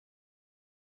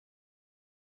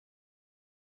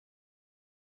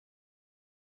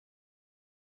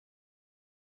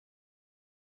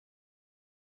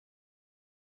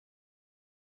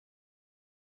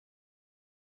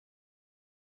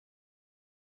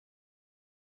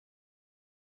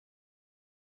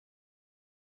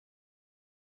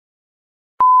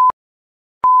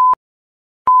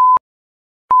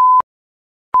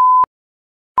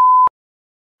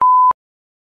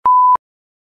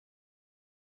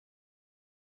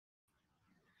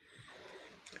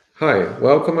Hi,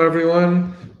 welcome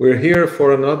everyone. We're here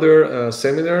for another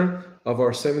seminar of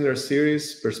our seminar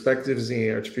series, Perspectives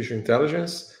in Artificial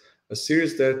Intelligence, a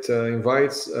series that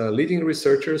invites leading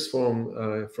researchers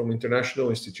from international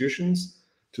institutions.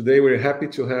 Today, we're happy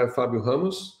to have Fabio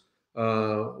Ramos,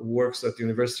 who works at the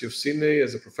University of Sydney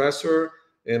as a professor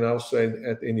and also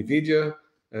at NVIDIA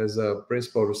as a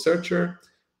principal researcher.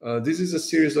 This is a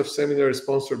series of seminars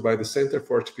sponsored by the Center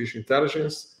for Artificial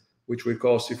Intelligence, which we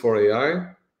call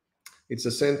C4AI. It's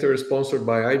a center sponsored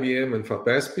by IBM and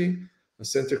FAPESP, a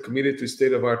center committed to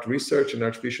state-of-art research in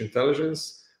artificial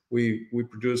intelligence. We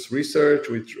produce research,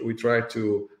 we try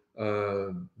to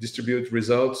distribute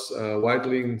results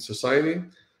widely in society.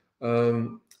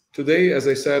 Today, as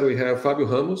I said, we have Fabio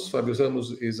Ramos. Fabio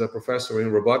Ramos is a professor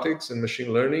in robotics and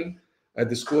machine learning at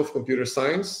the School of Computer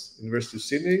Science, University of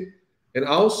Sydney, and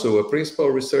also a principal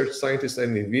research scientist at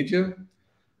NVIDIA.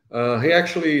 He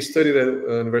actually studied at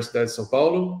Universidade de São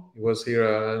Paulo. He was here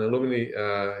an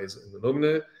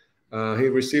alumni. He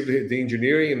received the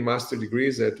engineering and master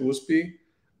degrees at USP,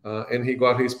 and he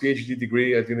got his PhD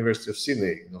degree at the University of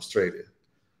Sydney in Australia.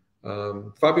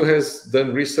 Fabio has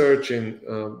done research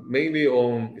mainly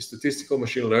on statistical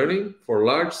machine learning for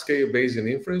large-scale Bayesian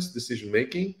inference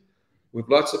decision-making, with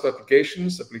lots of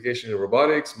applications in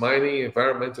robotics, mining,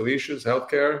 environmental issues,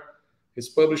 healthcare. He's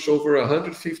published over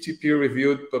 150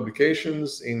 peer-reviewed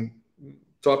publications in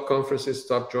top conferences,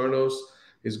 top journals.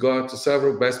 He's got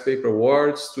several best paper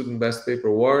awards, student best paper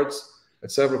awards at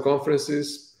several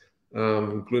conferences,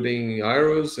 including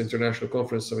IROS, International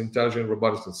Conference on Intelligent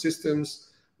Robotics and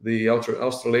Systems, the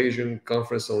Australasian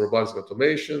Conference on Robotics and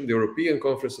Automation, the European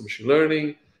Conference on Machine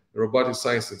Learning, the Robotic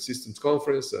Science and Systems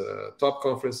Conference, top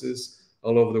conferences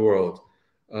all over the world.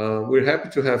 We're happy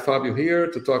to have Fabio here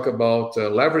to talk about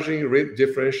leveraging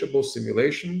differentiable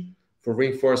simulation for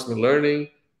reinforcement learning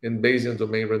and Bayesian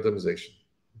domain randomization.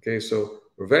 Okay, so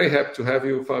we're very happy to have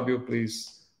you, Fabio.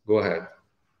 Please go ahead.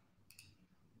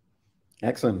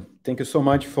 Excellent. Thank you so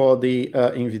much for the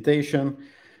invitation.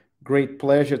 Great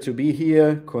pleasure to be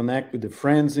here, connect with the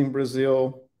friends in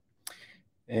Brazil,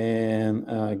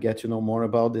 and get to know more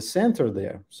about the center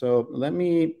there. So let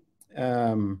me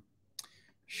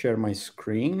share my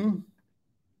screen.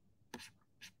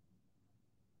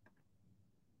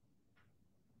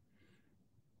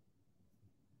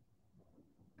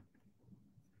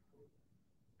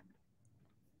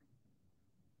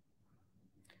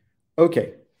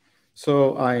 Okay,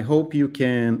 so I hope you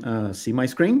can see my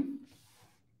screen.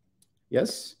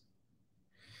 Yes?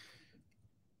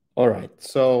 All right,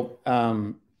 so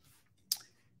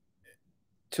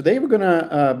today we're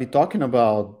gonna be talking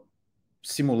about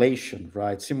simulation,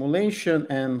 right? Simulation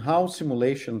and how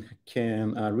simulation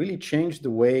can really change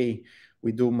the way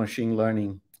we do machine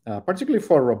learning, particularly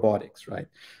for robotics, right?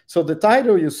 So the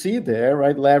title you see there,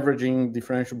 right, leveraging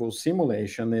differentiable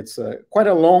simulation, it's quite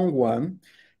a long one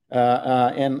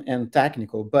and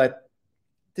technical, but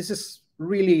this is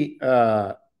really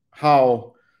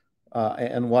how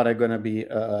and what I'm going to be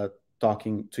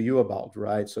talking to you about,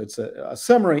 right? So it's a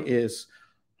summary is,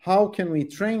 how can we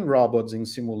train robots in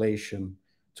simulation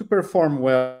to perform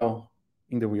well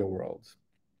in the real world?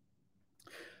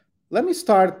 Let me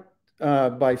start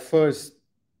by first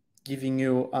giving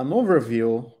you an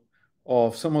overview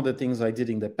of some of the things I did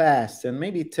in the past and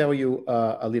maybe tell you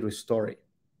a little story.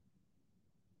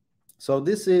 So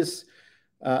this is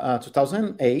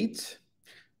 2008.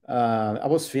 I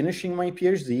was finishing my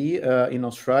PhD in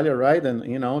Australia, right? And,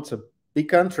 you know, it's a big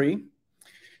country.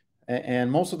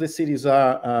 And most of the cities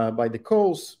are by the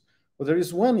coast, but there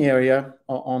is one area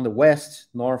on the west,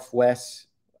 northwest,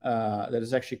 that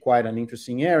is actually quite an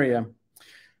interesting area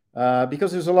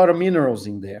because there's a lot of minerals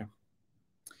in there.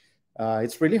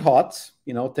 It's really hot,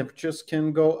 you know, temperatures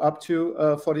can go up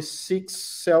to 46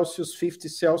 Celsius, 50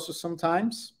 Celsius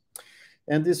sometimes.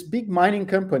 And this big mining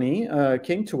company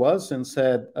came to us and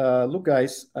said, look,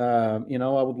 guys, you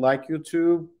know, I would like you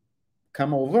to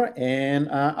come over and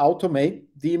automate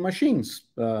the machines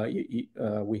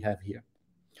we have here.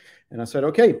 And I said,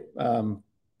 okay,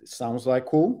 sounds like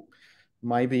cool.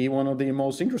 Might be one of the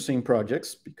most interesting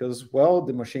projects because, well,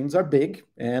 the machines are big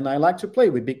and I like to play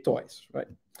with big toys, right?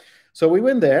 So we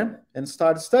went there and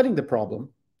started studying the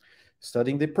problem,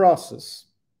 studying the process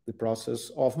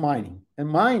of mining. And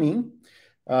mining,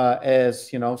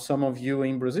 as you know, some of you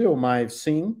in Brazil might have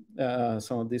seen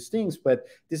some of these things, but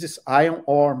this is iron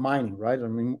ore mining, right? I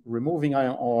mean, removing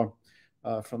iron ore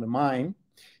from the mine.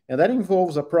 And that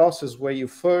involves a process where you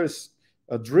first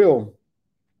drill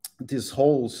these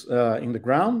holes in the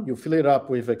ground. You fill it up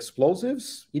with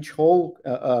explosives. Each hole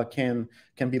can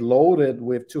be loaded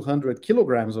with 200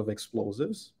 kilograms of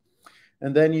explosives.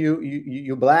 and then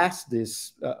you blast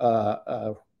these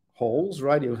holes,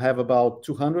 right? You have about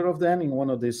 200 of them in one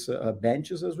of these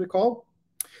benches, as we call,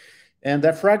 and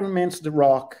that fragments the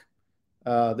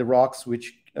rocks,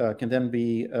 which can then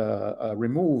be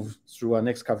removed through an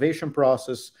excavation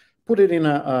process, put it in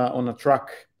on a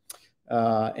truck,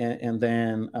 and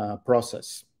then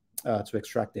process to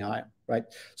extract the iron, right?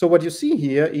 So what you see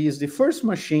here is the first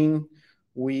machine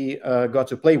we got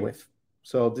to play with.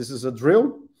 So this is a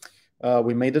drill.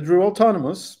 We made the drill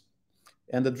autonomous,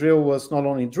 and the drill was not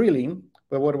only drilling,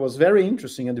 but what was very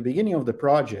interesting at the beginning of the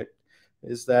project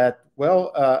is that,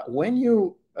 well, when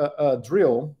you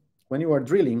drill, when you are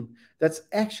drilling, that's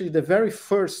actually the very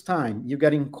first time you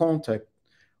get in contact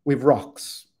with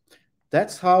rocks.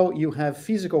 That's how you have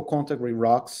physical contact with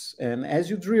rocks. And as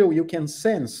you drill, you can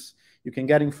sense, you can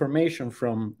get information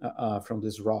from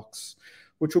these rocks,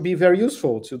 which will be very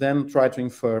useful to then try to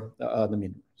infer the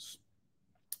minerals.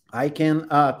 I can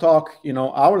talk,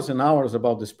 hours and hours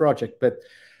about this project, but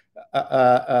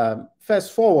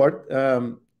fast forward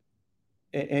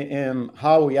and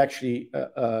how we actually,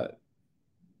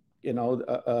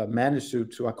 managed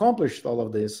to accomplish all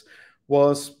of this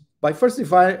was by first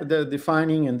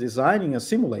defining and designing a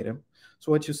simulator.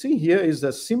 So what you see here is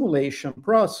the simulation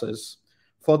process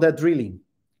for that drilling,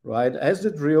 right? As the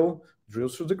drill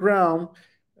drills through the ground,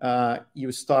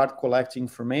 you start collecting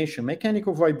information,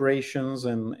 mechanical vibrations,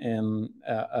 and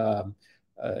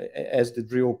as the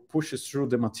drill pushes through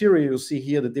the material, you see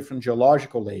here the different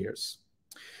geological layers.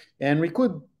 And we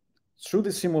could, through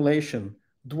the simulation,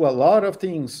 do a lot of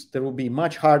things that will be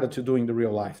much harder to do in the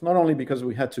real life, not only because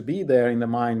we had to be there in the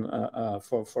mine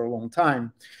for a long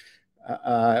time,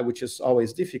 which is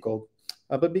always difficult,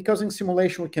 but because in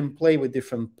simulation we can play with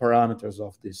different parameters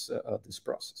of this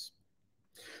process.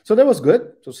 So that was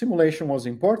good. So simulation was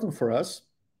important for us.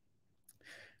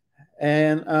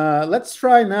 And let's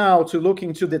try now to look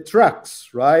into the trucks,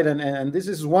 right? And this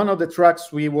is one of the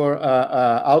trucks we were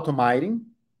automating.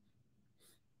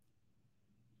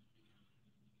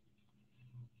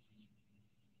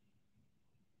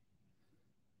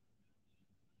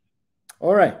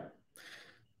 All right.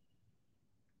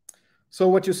 So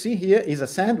what you see here is a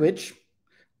sandwich,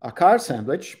 a car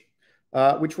sandwich,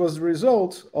 which was the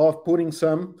result of putting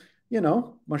some,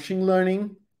 machine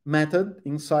learning method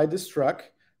inside this truck,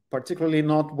 particularly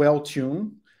not well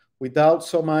tuned, without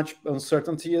so much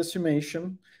uncertainty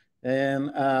estimation.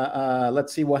 And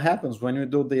let's see what happens when you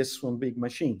do this on big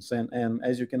machines. And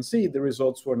as you can see, the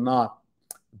results were not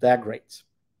that great.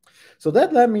 So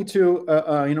that led me to,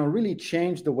 really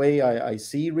change the way I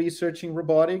see researching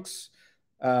robotics,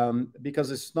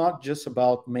 because it's not just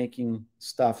about making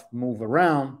stuff move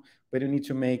around, but you need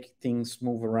to make things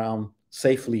move around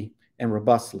safely and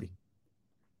robustly.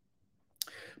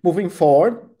 Moving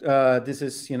forward, this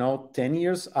is, 10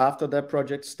 years after that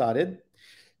project started,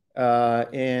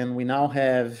 and we now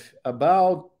have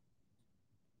about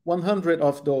 100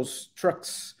 of those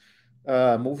trucks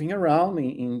moving around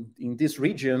in this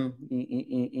region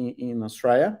in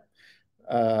Australia.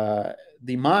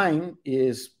 The mine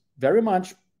is very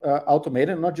much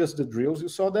automated, not just the drills you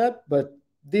saw that, but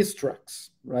these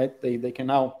trucks, right? They can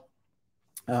now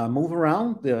move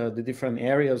around the different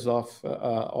areas of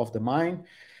the mine.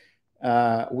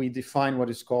 We define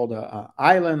what is called an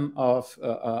island of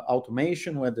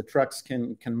automation, where the trucks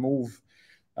can move,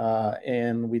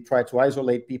 and we try to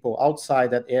isolate people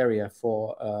outside that area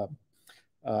for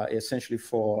essentially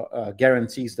for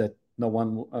guarantees that no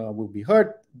one will be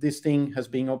hurt. This thing has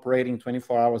been operating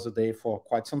 24 hours a day for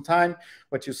quite some time.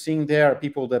 What you're seeing there are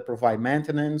people that provide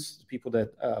maintenance, people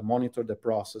that monitor the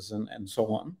process, and so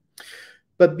on.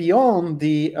 But beyond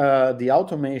the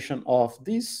automation of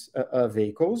these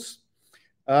vehicles,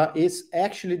 is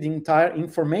actually the entire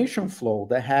information flow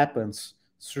that happens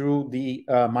through the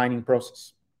mining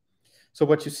process. So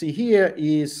what you see here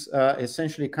is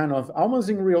essentially kind of almost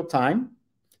in real time.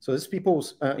 So these people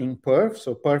in Perth.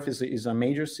 So Perth is a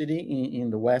major city in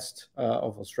the west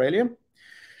of Australia,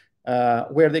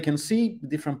 where they can see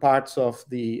different parts of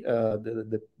the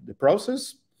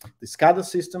process, the SCADA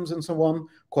systems and so on,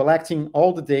 collecting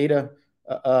all the data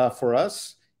for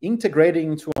us,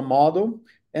 integrating into a model,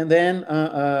 and then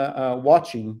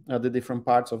watching the different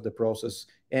parts of the process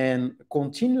and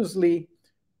continuously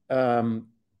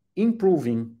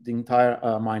improving the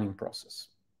entire mining process.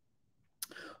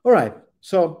 All right.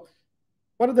 So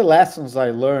what are the lessons I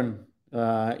learned,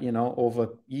 over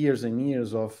years and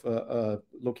years of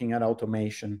looking at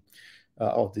automation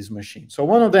of this machine? So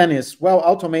one of them is, well,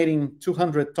 automating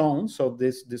 200 tons. So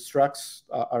these trucks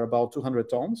are about 200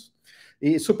 tons.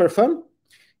 It's super fun.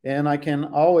 And I can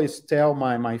always tell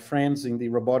my friends in the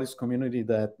robotics community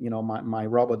that, you know, my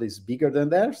robot is bigger than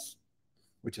theirs,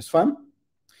 which is fun.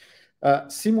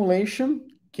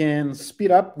 Simulation can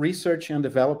speed up research and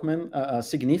development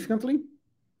significantly,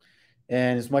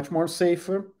 and it's much more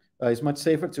safer. It's much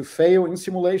safer to fail in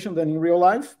simulation than in real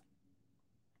life.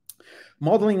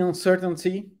 Modeling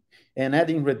uncertainty and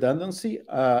adding redundancy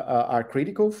are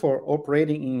critical for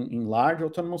operating in large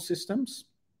autonomous systems.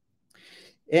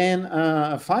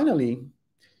 And finally,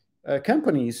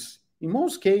 companies, in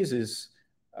most cases,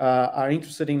 are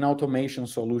interested in automation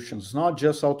solutions, not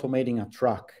just automating a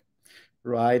truck,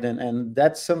 right? And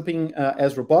that's something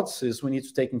as roboticists we need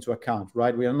to take into account,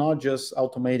 right? We are not just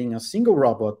automating a single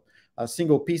robot, a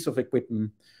single piece of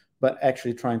equipment, but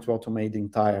actually trying to automate the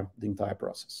entire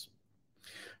process.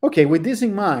 Okay, with this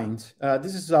in mind,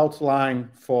 this is outline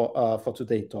for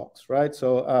today's talks, right?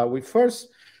 So we first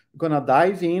gonna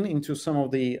dive into some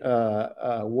of the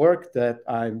work that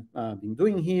I've been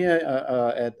doing here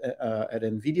at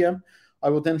NVIDIA. I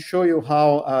will then show you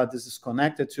how this is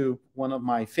connected to one of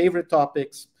my favorite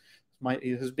topics.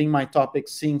 It has been my topic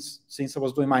since I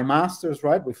was doing my master's,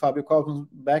 right, with Fabio Ramos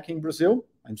back in Brazil.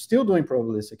 I'm still doing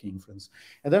probabilistic inference.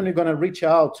 And then we're going to reach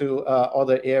out to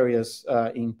other areas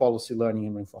in policy learning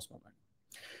and reinforcement learning.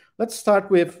 Let's start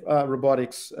with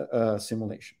robotics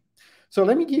simulation. So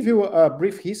let me give you a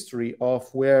brief history of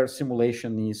where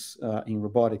simulation is in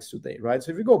robotics today, right?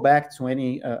 So if you go back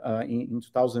in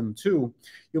 2002,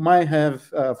 you might have,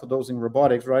 for those in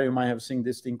robotics, right, you might have seen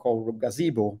this thing called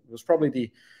Gazebo. It was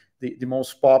probably the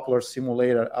most popular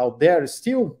simulator out there. It's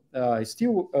still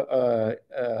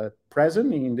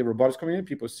present in the robotics community.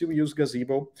 People still use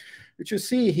Gazebo. What you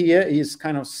see here is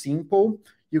kind of simple.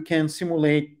 You can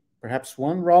simulate perhaps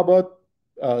one robot.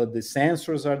 The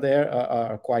sensors are there,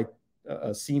 are quite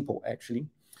simple, actually.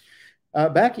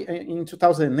 Back in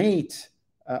 2008,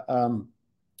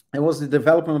 it was the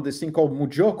development of this thing called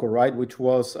MuJoCo, right, which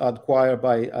was acquired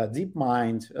by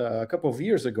DeepMind a couple of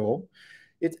years ago.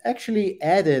 It actually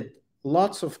added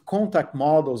lots of contact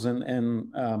models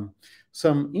and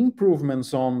some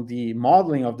improvements on the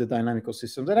modeling of the dynamical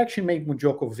system that actually made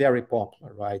MuJoCo very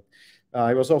popular, right?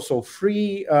 It was also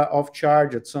free of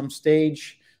charge at some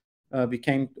stage.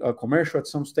 Became commercial at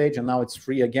some stage, and now it's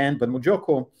free again. But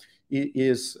MuJoCo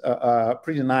is a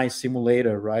pretty nice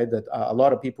simulator, right, that a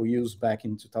lot of people used back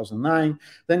in 2009.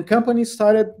 Then companies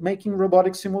started making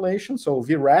robotic simulations. So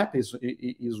VRAP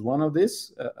is one of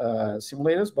these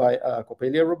simulators by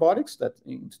Copelia Robotics that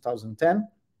in 2010.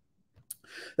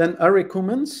 Then Ari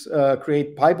Cummins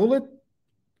create PyBullet,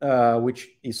 which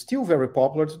is still very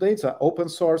popular today. It's an open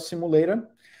source simulator.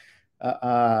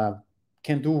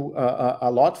 Can do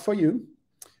a lot for you,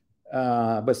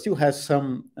 but still has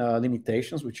some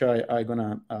limitations, which I'm going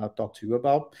to talk to you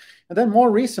about. And then more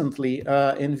recently,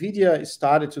 NVIDIA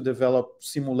started to develop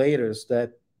simulators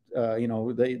that, you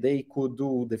know, they could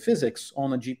do the physics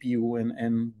on a GPU,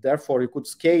 and therefore you could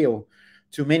scale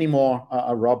to many more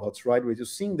robots, right? What you're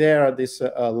seeing there are these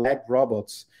leg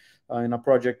robots in a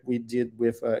project we did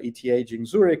with ETH in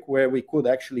Zurich, where we could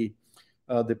actually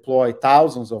deploy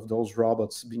thousands of those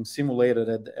robots being simulated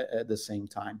at the same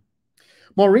time.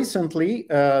 More recently,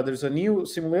 there's a new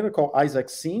simulator called Isaac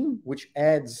Sim, which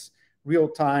adds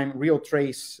real-time, real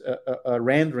trace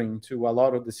rendering to a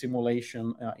lot of the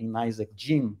simulation in Isaac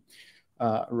Gym,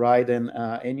 right?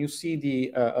 And you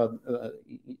see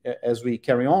as we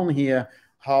carry on here,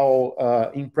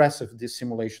 how impressive these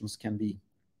simulations can be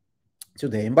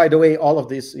today. And by the way, all of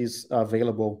this is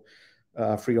available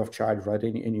free of charge, right?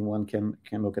 Anyone can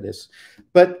look at this.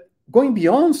 But going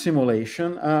beyond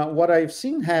simulation, what I've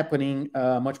seen happening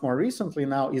much more recently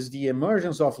now is the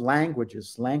emergence of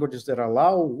languages that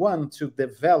allow one to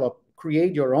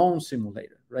create your own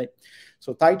simulator, right?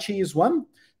 So Tai Chi is one,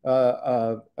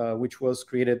 which was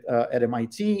created at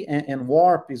MIT, and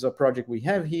Warp is a project we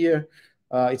have here.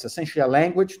 It's essentially a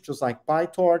language, just like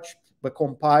PyTorch, but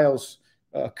compiles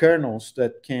kernels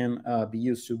that can be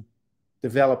used to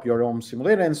develop your own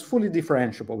simulator, and it's fully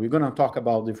differentiable. We're going to talk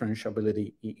about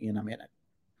differentiability in a minute.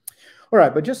 All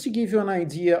right, but just to give you an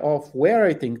idea of where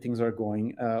I think things are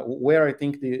going, where I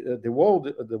think the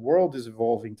world is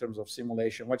evolving in terms of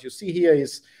simulation, what you see here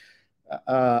is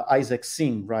Isaac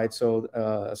Sim, right? So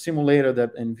a simulator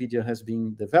that NVIDIA has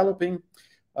been developing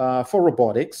for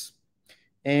robotics,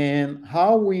 and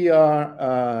how we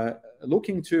are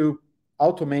looking to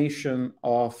automation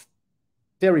of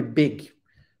very big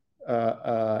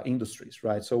industries,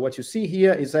 right? So what you see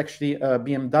here is actually a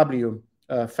BMW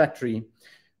factory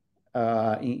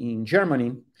in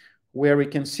Germany, where we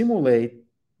can simulate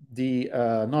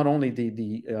not only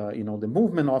the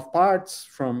movement of parts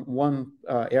from one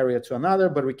area to another,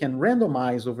 but we can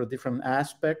randomize over different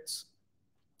aspects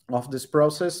of this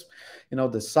process,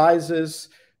 the sizes,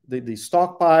 the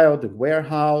stockpile, the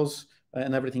warehouse,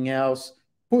 and everything else,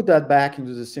 put that back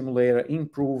into the simulator,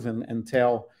 improve and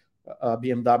tell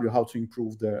BMW how to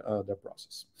improve their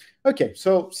process. Okay,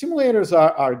 so simulators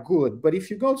are good, but if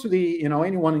you go to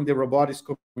anyone in the robotics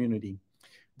community,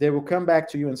 they will come back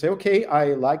to you and say, okay,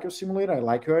 I like your simulator, I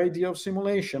like your idea of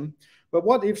simulation, but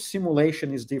what if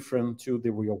simulation is different to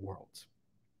the real world,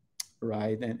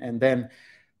 right? And then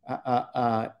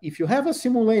if you have a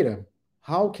simulator,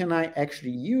 how can I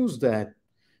actually use that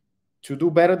to do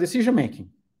better decision-making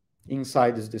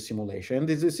inside this simulation? And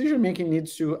this decision-making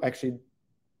needs to actually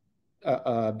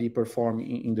be performed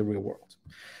in the real world.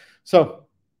 So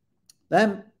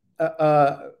then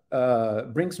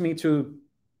brings me to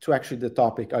actually the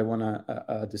topic I want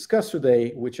to discuss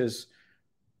today, which is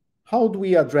how do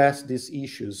we address these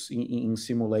issues in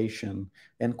simulation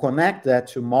and connect that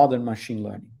to modern machine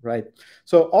learning, right?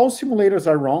 So all simulators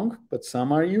are wrong, but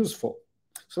some are useful.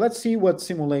 So let's see what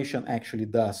simulation actually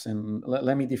does. And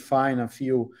let me define a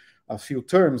few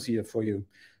terms here for you,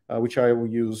 which I will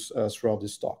use throughout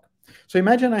this talk. So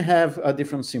imagine I have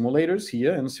different simulators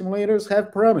here, and simulators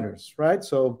have parameters, right?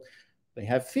 So they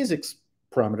have physics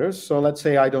parameters. So let's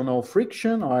say I don't know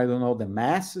friction, or I don't know the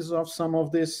masses of some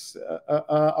of these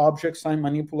objects I'm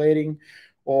manipulating,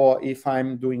 or if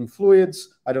I'm doing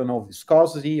fluids, I don't know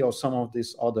viscosity or some of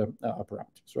these other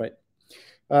parameters, right?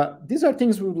 These are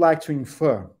things we would like to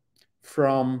infer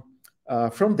from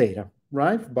data,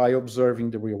 right, by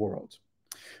observing the real world.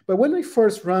 But when we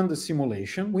first run the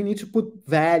simulation, we need to put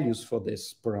values for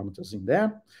these parameters in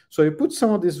there. So you put some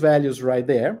of these values right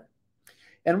there.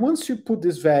 And once you put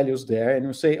these values there and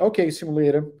you say, okay,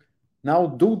 simulator, now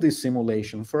do this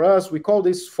simulation. For us, we call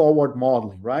this forward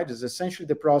modeling, right? It's essentially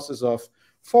the process of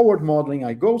forward modeling.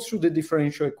 I go through the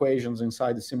differential equations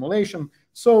inside the simulation,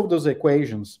 solve those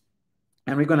equations,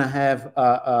 and we're going to have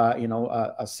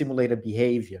a simulated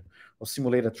behavior or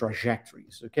simulated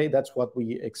trajectories. Okay, that's what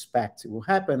we expect will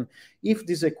happen if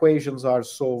these equations are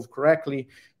solved correctly,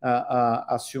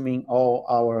 assuming all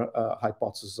our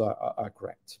hypotheses are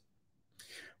correct.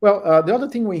 Well, the other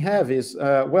thing we have is,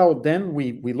 then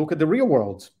we look at the real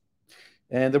world.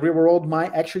 And the real world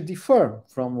might actually differ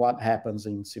from what happens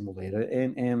in simulator.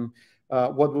 And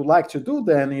what we'd like to do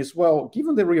then is, well,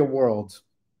 given the real world,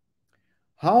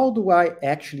 how do I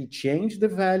actually change the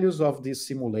values of these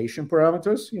simulation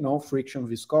parameters, friction,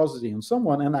 viscosity, and so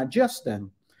on, and adjust them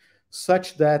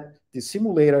such that the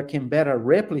simulator can better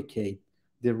replicate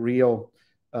the reality?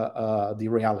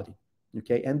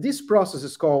 Okay, and this process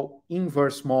is called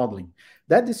inverse modeling.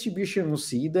 That distribution you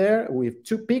see there with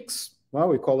two peaks, well,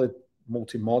 we call it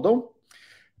multimodal,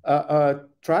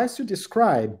 tries to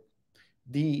describe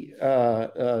the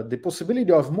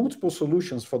possibility of multiple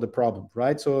solutions for the problem,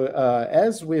 right? So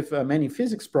as with many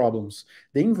physics problems,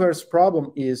 the inverse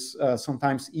problem is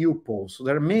sometimes ill-posed. So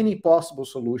there are many possible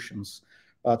solutions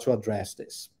to address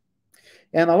this.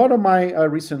 And a lot of my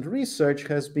recent research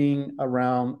has been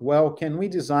around, well, can we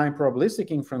design probabilistic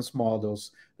inference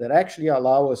models that actually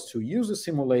allow us to use the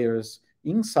simulators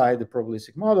inside the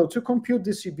probabilistic model to compute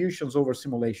distributions over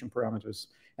simulation parameters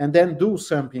and then do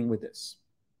something with this,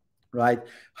 right?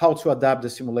 How to adapt the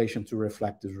simulation to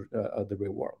reflect the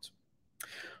real world.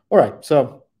 All right,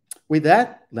 so with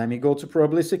that, let me go to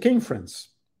probabilistic inference.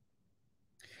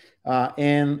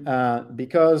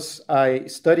 Because I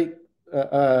studied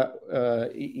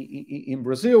in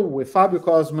Brazil with Fabio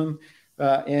Cosman,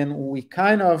 and we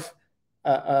kind of,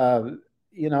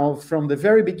 from the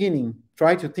very beginning,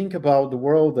 try to think about the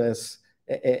world as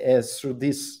through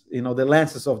this, the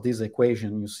lenses of this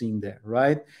equation you're seeing there,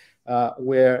 right?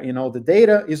 Where, the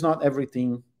data is not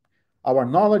everything, our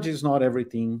knowledge is not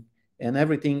everything, and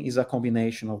everything is a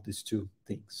combination of these two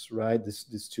things, right?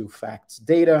 These two facts,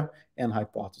 data and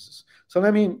hypothesis. So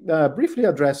let me briefly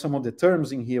address some of the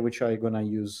terms in here, which I'm going to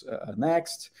use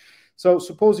next. So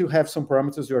suppose you have some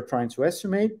parameters you're trying to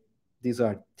estimate. These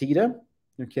are theta,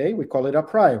 okay? We call it a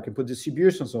prior. We can put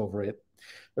distributions over it.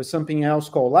 There's something else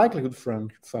called likelihood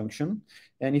function.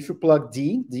 And if you plug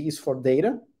D is for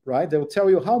data, right? They will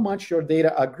tell you how much your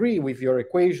data agree with your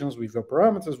equations, with your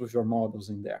parameters, with your models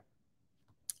in there.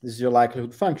 This is your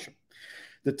likelihood function.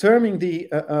 The term in the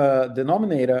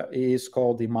denominator is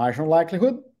called the marginal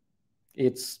likelihood.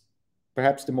 It's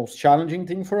perhaps the most challenging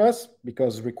thing for us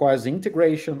because it requires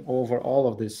integration over all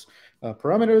of these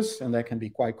parameters, and that can be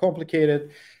quite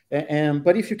complicated.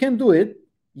 But if you can do it,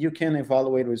 you can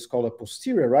evaluate what is called a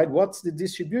posterior, right? What's the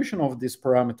distribution of these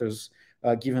parameters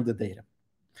given the data?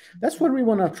 That's what we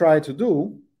want to try to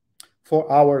do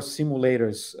for our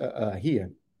simulators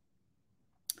here.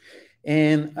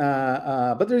 And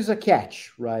but there is a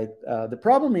catch, right? The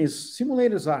problem is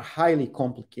simulators are highly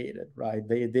complicated, right?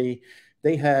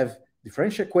 They have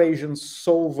differential equations,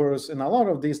 solvers, and a lot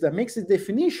of this that makes the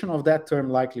definition of that term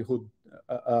likelihood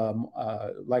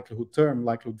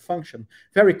function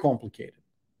very complicated.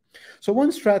 So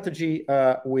one strategy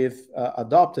we've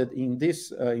adopted in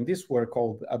this work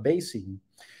called Bayesian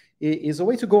is a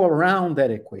way to go around that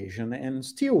equation and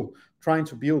still trying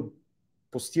to build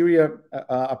posterior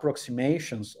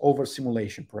approximations over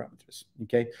simulation parameters.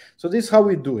 Okay, so this is how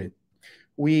we do it.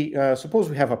 We suppose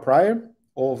we have a prior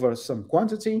over some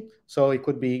quantity, so it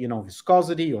could be, you know,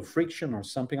 viscosity or friction or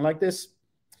something like this.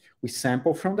 We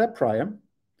sample from that prior,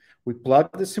 we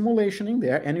plug the simulation in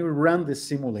there, and we run the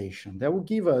simulation. That will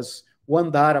give us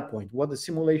one data point, what the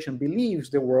simulation believes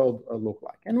the world look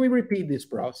like, and we repeat this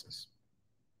process.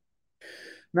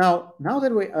 Now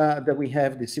that we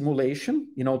have the simulation,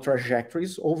 you know,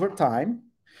 trajectories over time,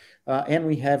 and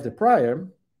we have the prior,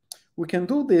 we can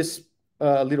do this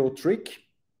little trick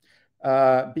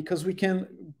because we can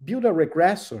build a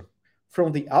regressor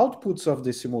from the outputs of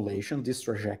the simulation, these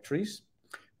trajectories,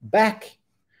 back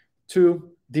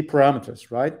to the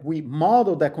parameters, right? We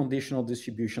model that conditional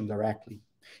distribution directly.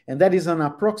 And that is an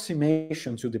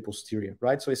approximation to the posterior,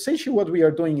 right? So essentially what we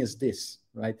are doing is this,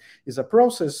 right? Is a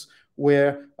process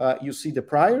where you see the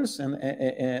priors and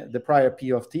the prior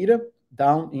P of theta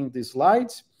down in the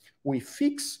slides. We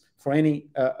fix for any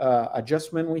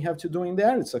adjustment we have to do in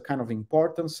there. It's a kind of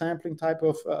importance sampling type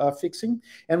of fixing.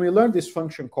 And we learned this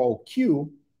function called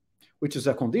Q, which is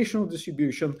a conditional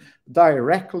distribution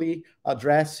directly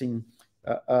addressing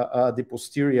the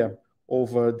posterior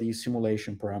over the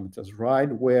simulation parameters, right?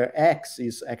 Where X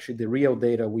is actually the real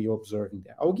data we observe in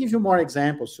there. I'll give you more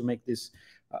examples to make this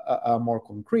more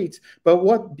concrete.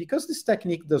 But because this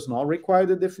technique does not require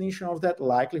the definition of that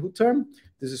likelihood term,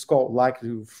 this is called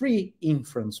likelihood-free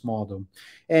inference model.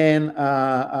 And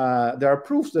there are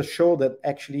proofs that show that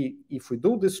actually, if we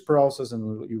do this process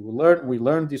and we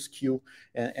learn this Q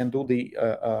and do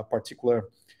the particular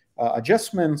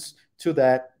adjustments to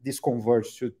that, this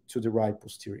converges to the right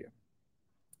posterior.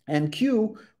 And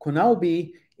Q could now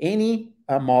be any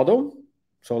model.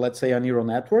 So let's say a neural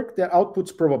network that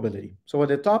outputs probability. So at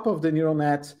the top of the neural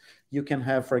net, you can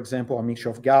have, for example, a mixture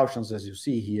of Gaussians, as you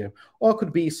see here, or it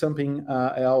could be something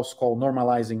else called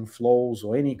normalizing flows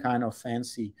or any kind of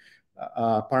fancy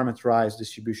parameterized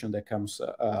distribution that comes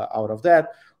out of that,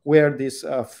 where this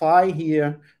phi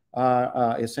here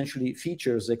essentially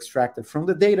features extracted from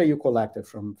the data you collected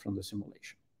from the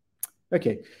simulation.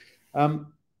 Okay,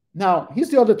 now here's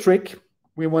the other trick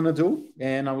we want to do,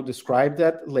 and I will describe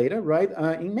that later, right?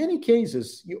 In many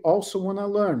cases, you also want to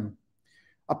learn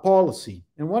a policy.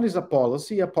 And what is a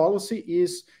policy? A policy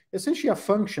is essentially a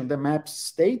function that maps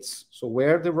states, so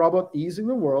where the robot is in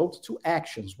the world, to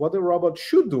actions, what the robot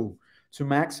should do to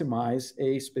maximize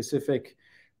a specific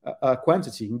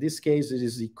quantity. In this case, it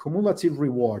is the cumulative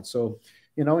reward. So,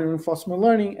 you know, in reinforcement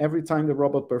learning, every time the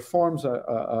robot performs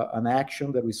an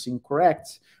action that we think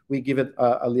correct, we give it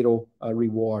a little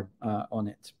reward on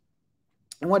it.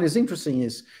 And what is interesting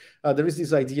is there is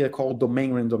this idea called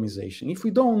domain randomization. If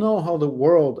we don't know how the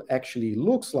world actually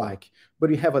looks like, but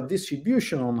we have a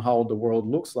distribution on how the world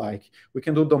looks like, we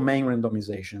can do domain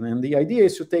randomization. And the idea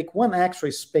is to take one extra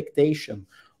expectation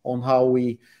on how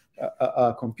we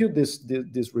compute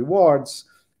these rewards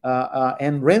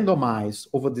and randomize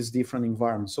over these different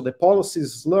environments. So the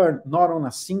policies learn not on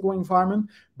a single environment,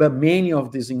 but many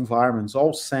of these environments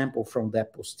all sample from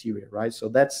that posterior, right? So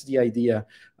that's the idea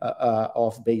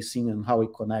of Bayesian and how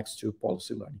it connects to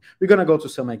policy learning. We're going to go to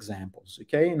some examples,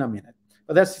 okay, in a minute.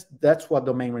 But that's what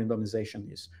domain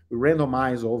randomization is. We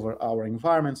randomize over our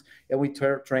environments, and we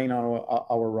train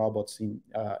our robots in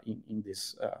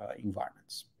these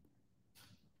environments.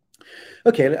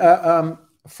 Okay,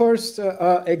 first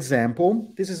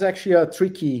example, this is actually a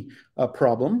tricky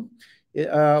problem.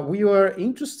 We were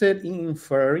interested in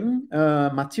inferring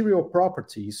material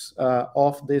properties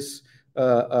of these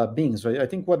beings. Right? I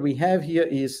think what we have here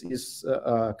is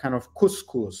kind of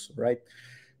couscous, right?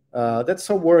 That's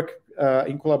a work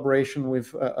in collaboration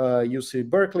with UC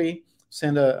Berkeley.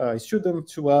 Send a student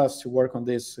to us to work on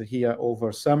this here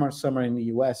over summer in the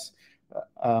US.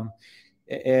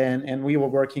 And we were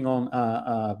working on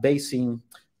Bayesian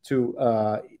to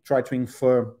try to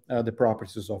infer the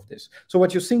properties of this. So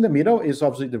what you see in the middle is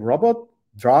obviously the robot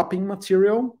dropping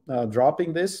material,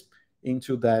 dropping this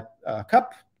into that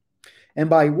cup. And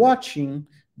by watching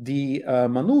the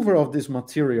maneuver of this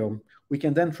material, we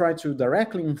can then try to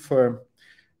directly infer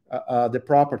the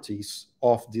properties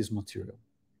of this material.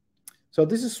 So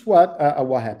this is what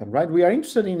happened, right? We are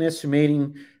interested in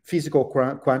estimating physical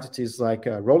quantities like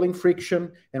rolling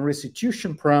friction and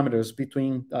restitution parameters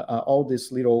between all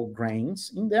these little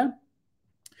grains in there.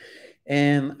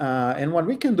 And what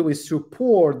we can do is to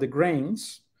pour the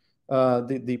grains,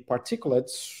 the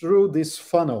particulates, through this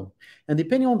funnel. And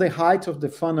depending on the height of the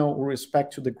funnel with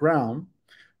respect to the ground,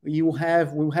 we'll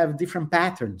have different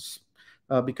patterns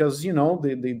because, you know,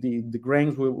 the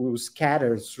grains will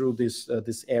scatter through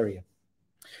this area.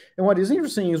 And what is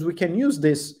interesting is we can use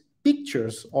these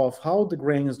pictures of how the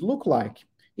grains look like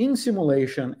in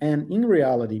simulation and in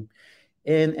reality,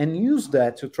 and use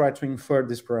that to try to infer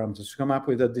these parameters, to come up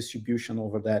with a distribution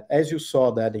over that, as you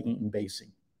saw that in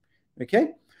Bayesian.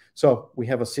 Okay, so we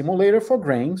have a simulator for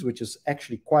grains, which is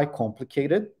actually quite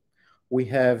complicated. We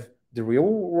have the real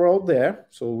world there,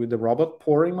 so with the robot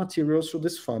pouring materials through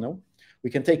this funnel. We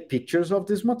can take pictures of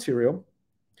this material.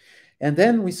 And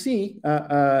then we see,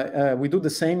 we do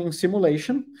the same in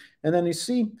simulation, and then we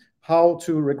see how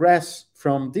to regress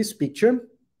from this picture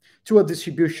to a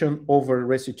distribution over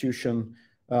restitution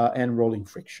and rolling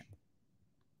friction.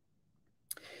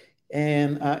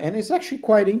 And it's actually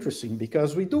quite interesting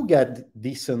because we do get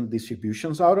decent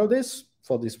distributions out of this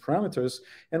for these parameters.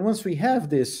 And once we have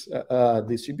these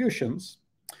distributions,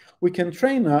 we can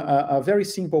train a very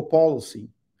simple policy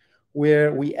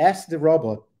where we ask the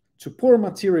robot to pour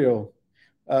material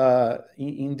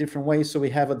in different ways so we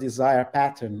have a desired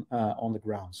pattern on the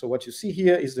ground. So what you see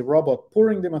here is the robot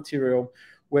pouring the material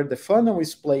where the funnel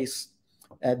is placed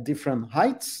at different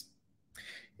heights.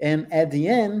 And at the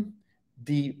end,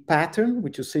 the pattern,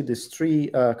 which you see these three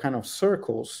kind of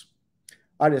circles,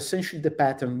 are essentially the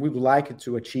pattern we would like it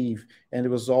to achieve. And it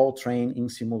was all trained in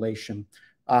simulation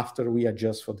after we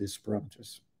adjust for these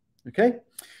parameters. Okay,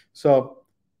 so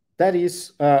that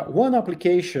is one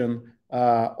application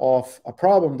of a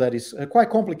problem that is quite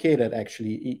complicated,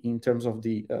 actually, in terms of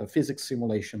the physics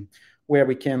simulation, where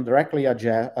we can directly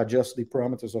adjust the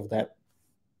parameters of that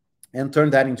and turn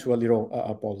that into a little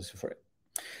policy for it.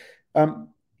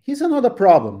 Here's another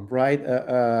problem, right?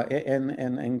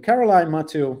 And Caroline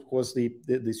Mathieu was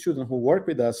the student who worked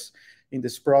with us in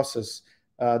this process.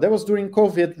 That was during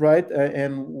COVID, right?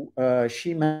 And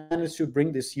she managed to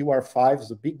bring this UR5,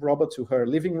 the big robot, to her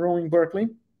living room in Berkeley.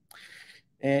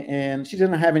 And she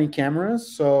didn't have any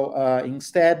cameras. So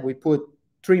instead, we put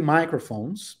 3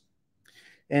 microphones.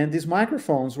 And these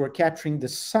microphones were capturing the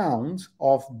sound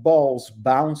of balls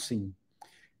bouncing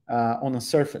on a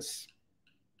surface.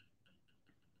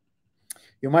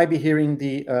 You might be hearing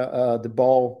the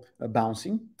ball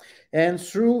bouncing. And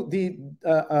through the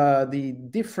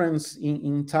difference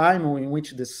in time in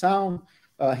which the sound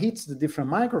hits the different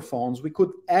microphones, we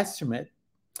could estimate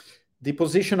the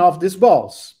position of these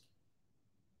balls.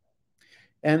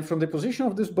 And from the position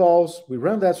of these balls, we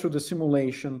run that through the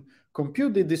simulation,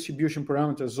 compute the distribution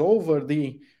parameters over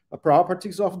the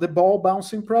properties of the ball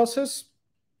bouncing process.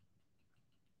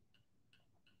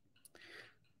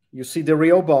 You see the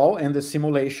real ball and the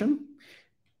simulation,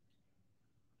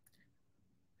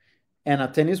 and a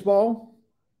tennis ball,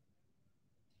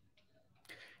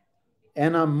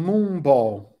 and a moon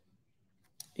ball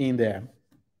in there.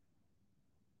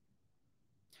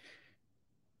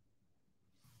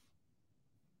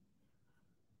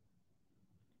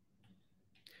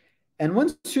 And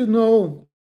once you know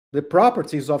the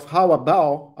properties of how a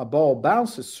ball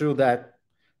bounces through that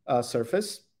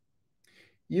surface,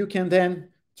 you can then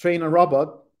train a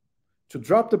robot to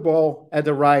drop the ball at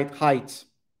the right height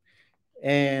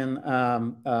and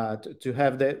to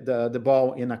have the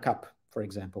ball in a cup, for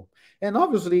example. And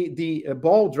obviously, the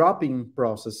ball dropping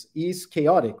process is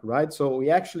chaotic, right? So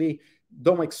we actually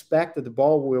don't expect that the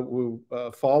ball will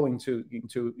fall into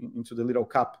the little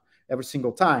cup every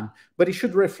single time, but it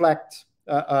should reflect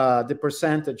the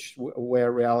percentage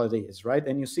where reality is, right?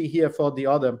 And you see here for the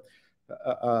other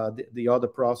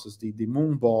process, the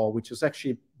moon ball, which is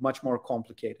actually much more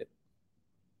complicated.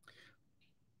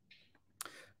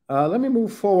 Let me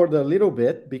move forward a little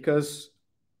bit because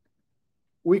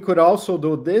we could also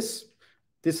do this.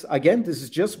 This is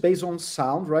just based on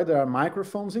sound, right? There are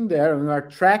microphones in there, and we are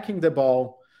tracking the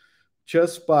ball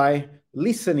just by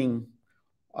listening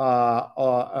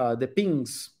the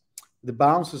pings, the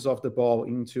bounces of the ball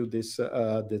into this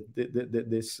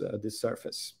this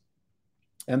surface,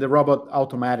 and the robot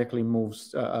automatically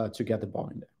moves to get the ball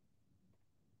in there.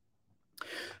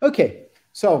 Okay,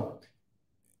 so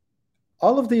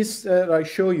all of this I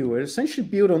show you are essentially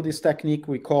built on this technique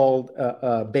we call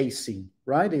Bayesian,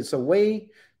 right? It's a way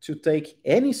to take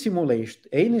any simulation,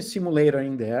 any simulator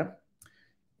in there,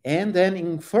 and then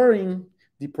inferring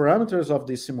the parameters of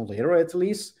the simulator, at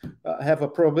least have a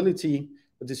probability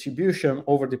distribution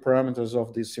over the parameters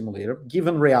of the simulator,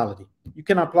 given reality. You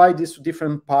can apply this to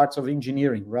different parts of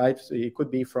engineering, right? So it could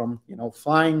be from,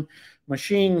 flying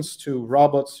machines to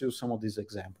robots, to some of these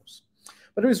examples.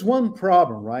 But there is one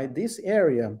problem, right? This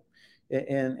area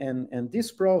and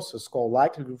this process called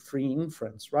likelihood-free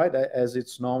inference, right, as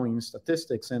it's known in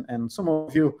statistics, and some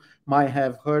of you might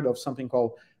have heard of something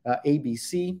called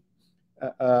ABC,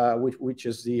 which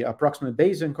is the approximate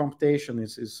Bayesian computation,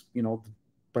 is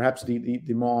perhaps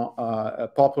the more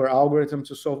popular algorithm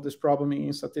to solve this problem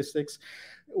in statistics.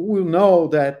 We'll know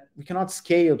that we cannot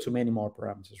scale to many more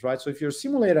parameters, right? So if your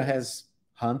simulator has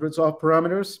hundreds of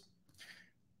parameters,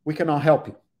 we cannot help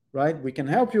you, right? We can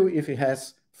help you if it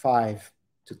has 5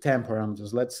 to 10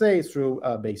 parameters, let's say, through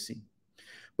Bayesian.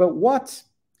 But what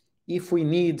if we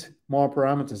need more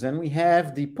parameters and we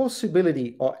have the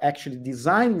possibility of actually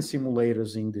designing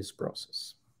simulators in this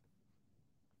process?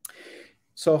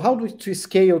 So how do we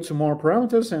scale to more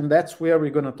parameters? And that's where we're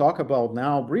going to talk about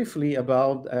now briefly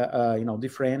about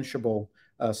differentiable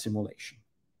simulation.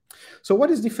 So what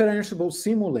is differentiable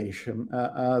simulation?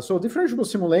 So differentiable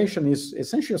simulation is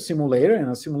essentially a simulator, and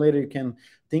a simulator you can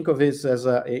think of it as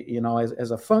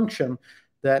a function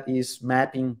that is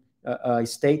mapping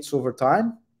states over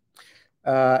time,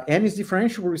 and is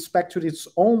differentiable with respect to its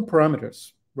own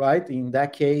parameters, right? In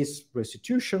that case,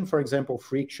 restitution, for example,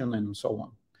 friction, and so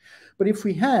on. But if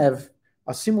we have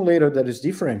a simulator that is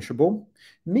differentiable,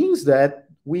 means that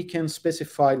we can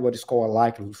specify what is called a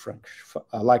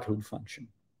likelihood function.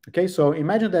 Okay, so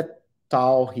imagine that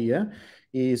tau here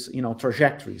is,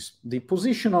 trajectories, the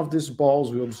position of these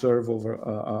balls we observe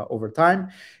over time,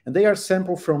 and they are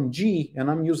sampled from G,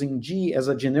 and I'm using G as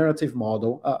a generative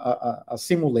model, a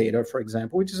simulator, for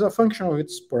example, which is a function of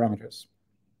its parameters.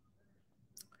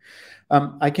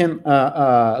 I can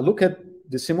look at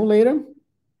the simulator.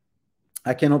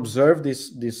 I can observe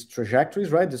these trajectories,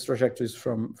 right? These trajectories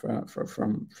from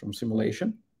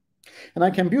simulation. And I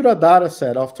can build a data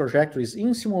set of trajectories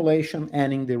in simulation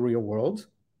and in the real world.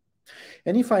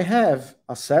 And if I have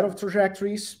a set of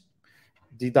trajectories,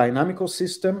 the dynamical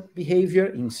system behavior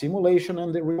in simulation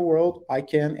and the real world,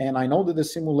 and I know that the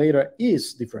simulator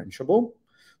is differentiable.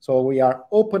 So we are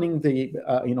opening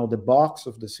the box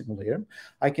of the simulator.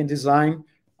 I can design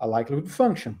a likelihood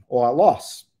function or a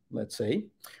loss, let's say,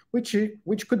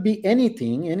 which could be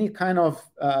anything, any kind of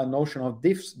notion of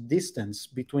distance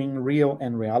between real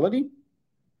and reality.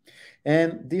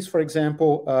 And this, for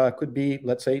example, could be,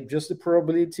 let's say, just the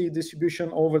probability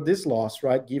distribution over this loss,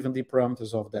 right, given the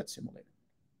parameters of that simulator.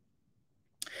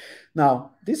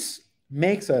 Now, this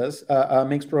makes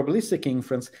probabilistic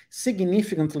inference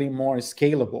significantly more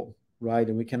scalable, right?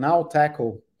 And we can now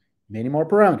tackle many more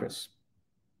parameters.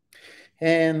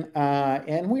 And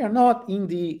we are not in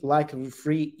the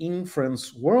likelihood-free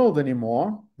inference world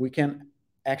anymore. We can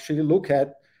actually look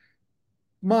at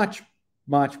much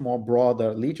more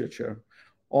broader literature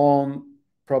on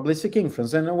probabilistic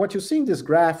inference. And what you see in this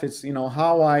graph is,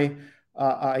 how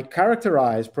I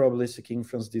characterize probabilistic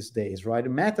inference these days, right?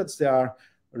 Methods that are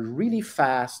really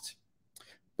fast,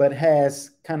 but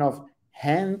has kind of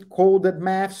hand-coded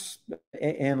maths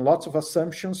and lots of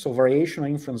assumptions. So variational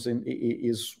inference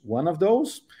is one of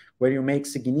those, where you make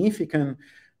significant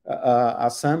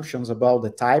assumptions about the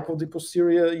type of the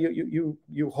posterior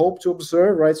you hope to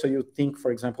observe, right? So you think, for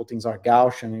example, things are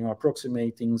Gaussian, you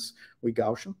approximate things with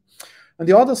Gaussian. On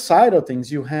the other side of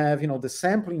things, you have, the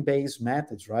sampling-based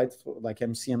methods, right? Like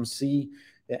MCMC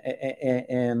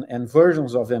and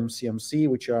versions of MCMC,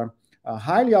 which are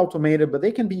highly automated, but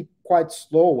they can be quite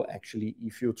slow, actually,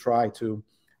 if you try to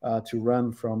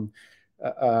run from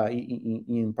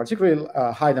in particularly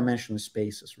high-dimensional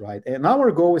spaces, right? And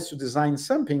our goal is to design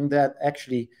something that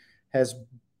actually has,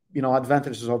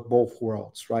 advantages of both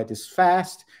worlds, right? It's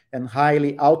fast and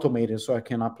highly automated, so I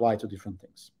can apply to different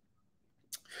things.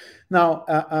 Now,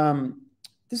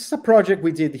 this is a project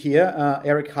we did here.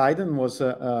 Eric Hayden was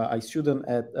a student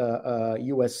at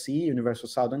USC, University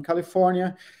of Southern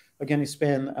California. Again, he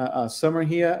spent a summer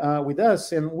here with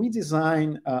us, and we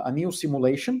designed a new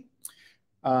simulation,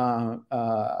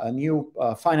 a new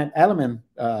finite element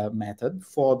method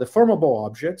for deformable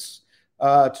objects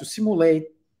to simulate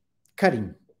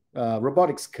cutting,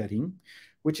 robotics cutting,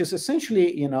 which is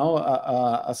essentially,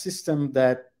 a system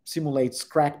that simulates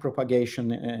crack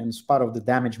propagation and is part of the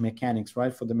damage mechanics,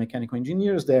 right? For the mechanical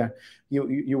engineers there,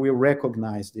 you will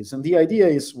recognize this. And the idea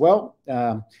is, well,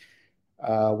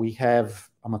 we have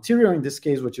a material. In this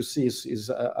case, what you see is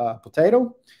a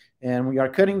potato, and we are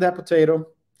cutting that potato,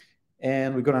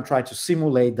 and we're going to try to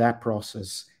simulate that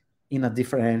process in a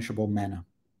differentiable manner.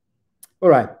 All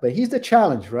right, but here's the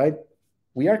challenge, right?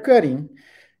 We are cutting,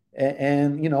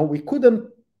 and we couldn't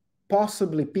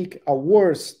possibly pick a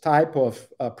worse type of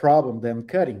problem than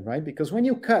cutting, right? Because when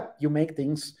you cut, you make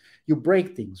things, you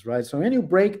break things, right? So when you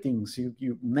break things,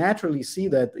 you naturally see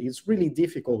that it's really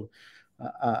difficult,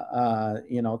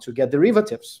 to get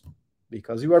derivatives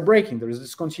because you are breaking. There is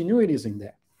discontinuities in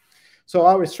there. So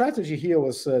our strategy here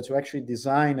was to actually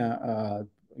design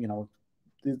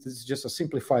this is just a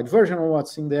simplified version of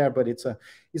what's in there, but it's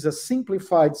a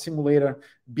simplified simulator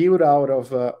built out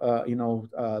of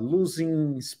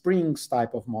losing springs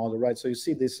type of model, right? So you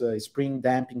see this spring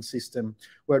damping system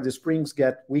where the springs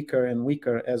get weaker and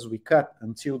weaker as we cut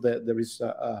until there is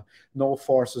no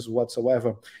forces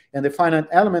whatsoever, and the finite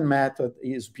element method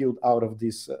is built out of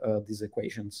these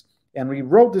equations. And we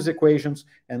wrote these equations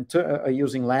and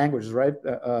using languages, right,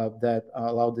 that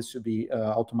allow this to be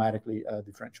automatically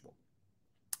differentiable.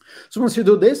 So once you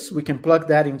do this, we can plug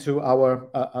that into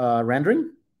our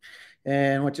rendering.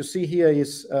 And what you see here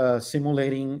is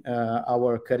simulating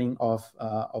our cutting of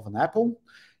an apple.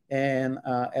 And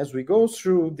as we go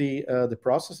through the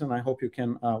process, and I hope you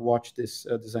can watch this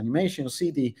animation, you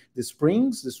see the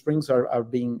springs. The springs are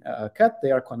being cut.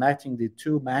 They are connecting the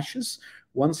two meshes,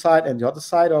 one side and the other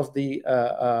side of the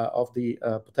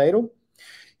potato.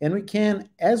 And we can,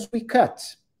 as we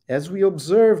cut, as we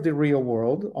observe the real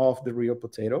world of the real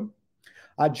potato,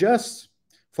 adjust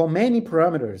for many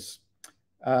parameters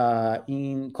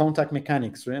in contact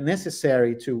mechanics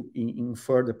necessary to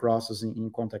infer the process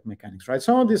in contact mechanics, right?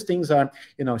 Some of these things are,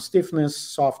 stiffness,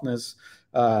 softness,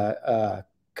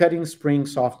 cutting spring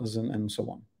softness, and so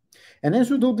on. And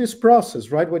as we do this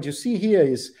process, right, what you see here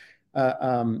is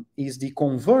the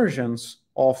convergence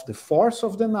of the force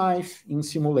of the knife in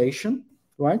simulation,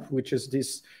 right, which is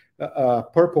this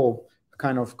purple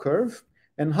kind of curve,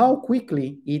 and how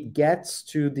quickly it gets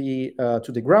to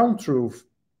the ground truth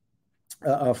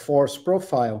force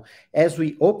profile as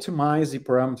we optimize the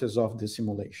parameters of the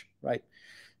simulation, right?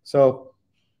 So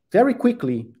very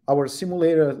quickly, our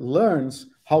simulator learns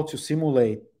how to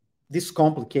simulate this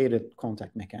complicated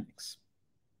contact mechanics.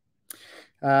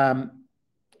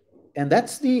 And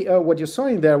that's what you saw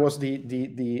in there was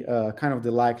the kind of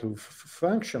the likelihood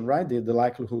function, right? The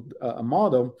likelihood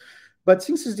model. But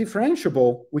since it's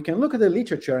differentiable, we can look at the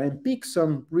literature and pick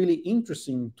some really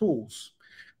interesting tools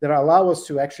that allow us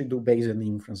to actually do Bayesian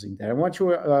inference in there. And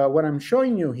what I'm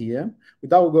showing you here,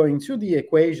 without going to the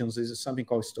equations, is something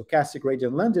called stochastic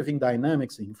gradient Langevin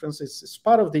dynamics inference. It's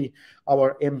part of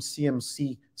our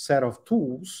MCMC set of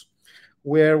tools,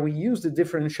 where we use the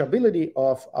differentiability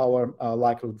of our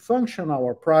likelihood function,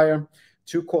 our prior,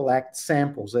 to collect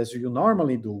samples, as you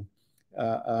normally do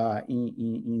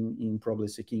in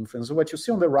probabilistic inference. What you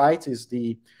see on the right is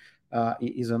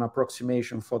an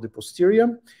approximation for the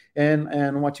posterior,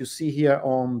 and what you see here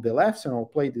on the left, and I'll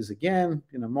play this again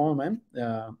in a moment,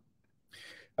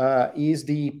 is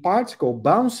the particle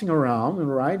bouncing around and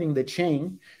riding the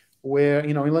chain, where,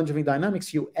 in Langevin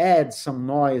dynamics, you add some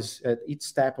noise at each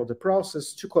step of the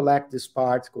process to collect these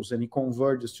particles, and it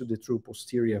converges to the true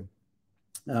posterior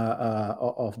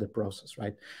of the process,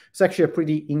 right? It's actually a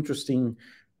pretty interesting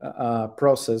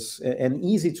process and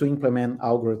easy to implement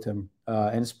algorithm,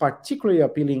 and it's particularly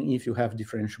appealing if you have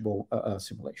differentiable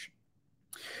simulation.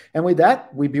 And with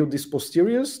that, we build these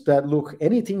posteriors that look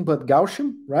anything but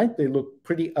Gaussian, right? They look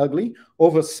pretty ugly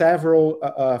over several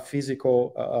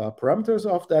physical parameters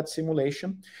of that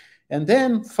simulation. And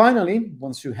then finally,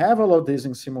 once you have all of this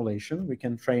in simulation, we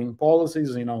can train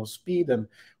policies, speed and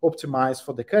optimize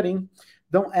for the cutting.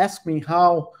 Don't ask me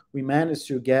how we managed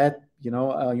to get,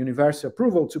 university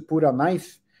approval to put a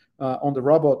knife on the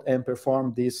robot and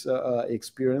perform these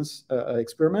experiments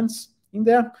in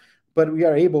there. But we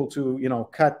are able to,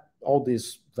 cut all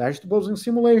these vegetables in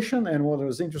simulation. And what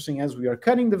was interesting, as we are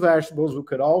cutting the vegetables, we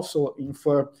could also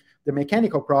infer the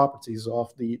mechanical properties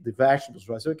of the vegetables,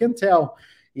 right? So we can tell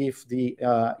if the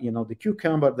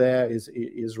cucumber there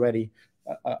is ready,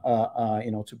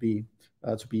 to be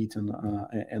eaten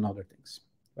and other things,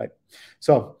 right?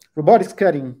 So robotics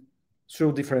cutting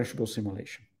through differentiable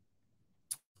simulation.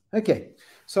 Okay,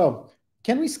 so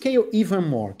can we scale even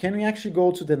more? Can we actually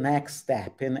go to the next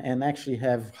step and actually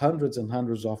have hundreds and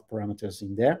hundreds of parameters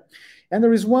in there? And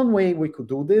there is one way we could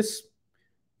do this.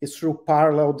 It's through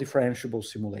parallel differentiable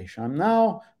simulation. I'm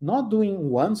now not doing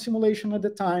one simulation at a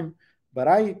time, but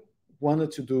I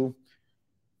wanted to do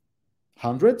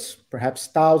hundreds, perhaps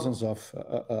thousands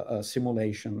of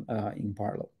simulation in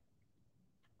parallel.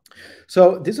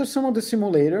 So these are some of the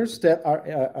simulators that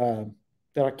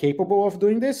are capable of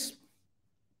doing this,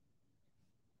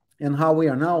 and how we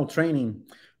are now training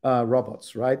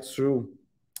robots, right, through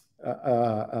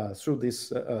through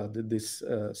this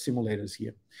simulators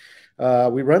here.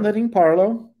 We run that in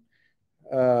parallel,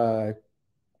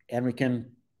 and we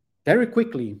can very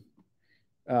quickly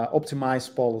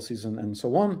optimize policies and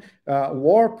so on.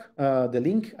 Warp, the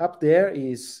link up there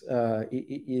is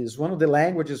one of the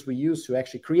languages we use to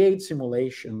actually create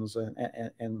simulations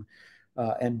and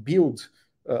build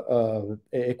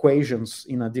equations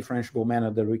in a differentiable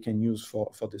manner that we can use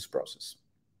for this process.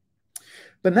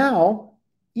 But now,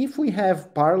 if we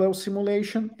have parallel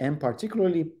simulation, and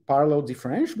particularly parallel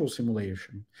differentiable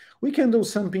simulation, we can do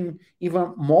something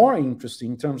even more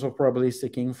interesting in terms of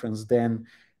probabilistic inference than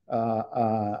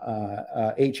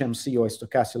HMC or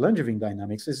stochastic Langevin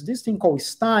dynamics. Is this thing called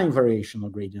Stein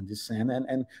Variational Gradient Descent,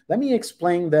 and let me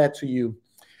explain that to you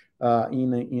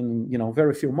in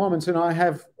very few moments. I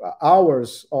have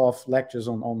hours of lectures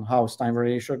on how Stein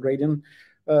Variational Gradient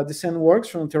Descent works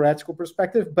from a theoretical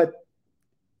perspective, but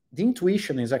the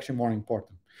intuition is actually more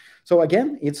important. So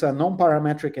again, it's a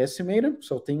non-parametric estimator.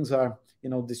 So things are,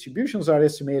 distributions are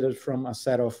estimated from a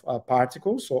set of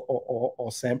particles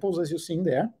or samples, as you're seeing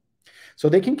there. So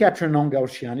they can capture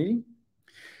non-Gaussianity.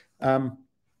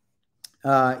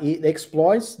 It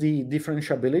exploits the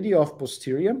differentiability of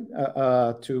posterior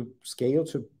to scale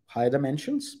to higher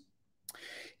dimensions.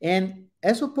 And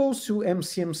as opposed to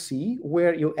MCMC,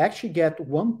 where you actually get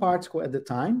one particle at a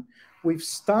time, with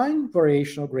Stein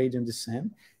Variational Gradient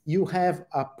Descent, you have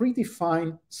a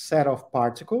predefined set of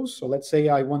particles. So let's say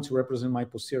I want to represent my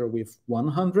posterior with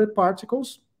 100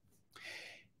 particles.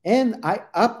 And I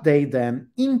update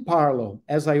them in parallel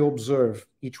as I observe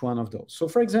each one of those. So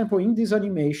for example, in this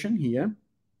animation here,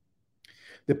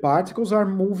 the particles are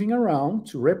moving around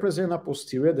to represent a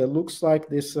posterior that looks like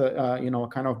this, a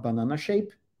kind of banana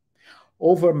shape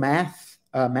over mass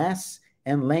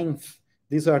and length.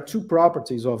 These are two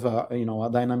properties of a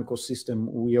dynamical system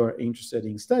we are interested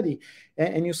in study.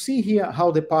 And you see here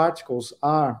how the particles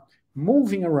are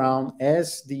moving around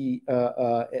as the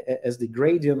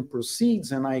gradient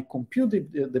proceeds, and I compute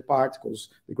the particles,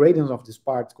 the gradients of these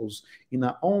particles in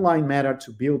an online manner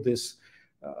to build this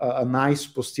a nice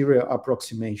posterior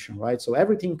approximation, right? So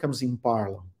everything comes in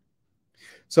parallel.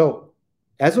 So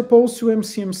as opposed to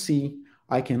MCMC,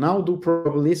 I can now do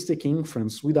probabilistic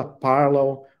inference with a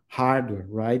parallel hardware,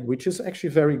 right? Which is actually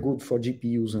very good for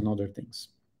GPUs and other things.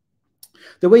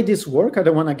 The way this works, I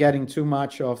don't want to get into too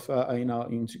much of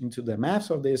into the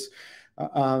maths of this,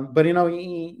 but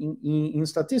in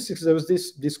statistics there was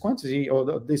this quantity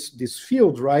or this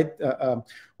field, right,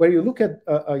 where you look at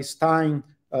a Stein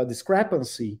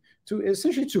discrepancy to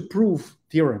essentially to prove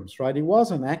theorems, right? It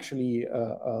wasn't actually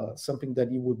something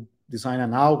that you would design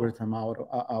an algorithm out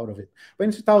of it. But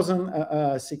in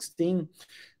 2016.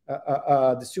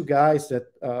 These two guys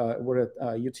that were at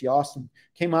UT Austin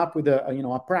came up with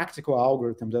a practical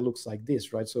algorithm that looks like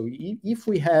this, right? So if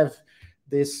we have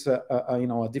this a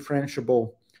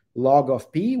differentiable log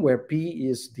of p, where p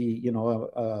is the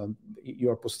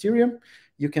your posterior,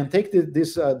 you can take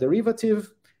this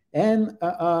derivative and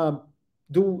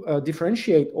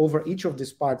differentiate over each of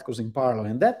these particles in parallel,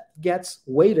 and that gets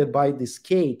weighted by this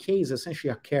k. K is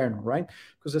essentially a kernel, right?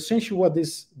 Because essentially what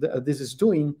this is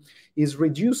doing is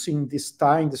reducing this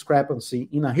Stein discrepancy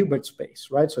in a Hilbert space,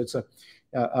 right? So it's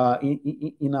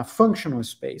in a functional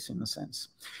space in a sense.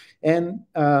 And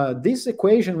this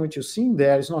equation which you're seeing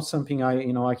there is not something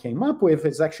I came up with.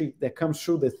 It's actually that comes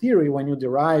through the theory when you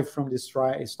derive from this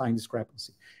Stein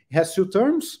discrepancy. It has two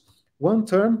terms. One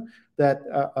term that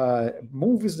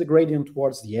moves the gradient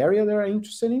towards the area they're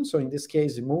interested in. So in this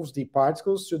case, it moves the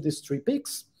particles to these three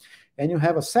peaks. And you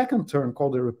have a second term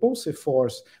called the repulsive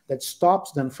force that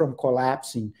stops them from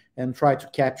collapsing and try to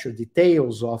capture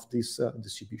details of these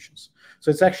distributions.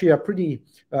 So it's actually a pretty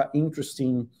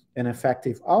interesting and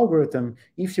effective algorithm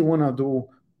if you want to do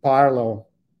parallel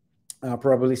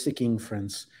probabilistic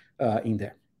inference in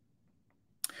there.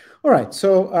 All right,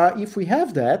 so if we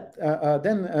have that,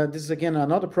 then this is again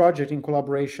another project in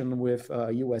collaboration with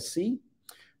USC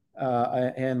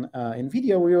and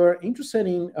NVIDIA. We were interested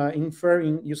in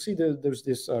inferring, you see there's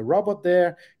this robot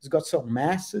there, it's got some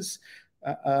masses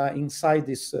inside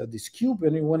this cube,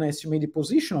 and we want to estimate the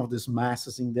position of these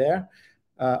masses in there.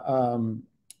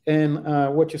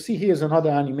 What you see here is another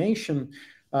animation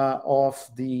of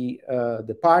the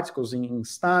particles in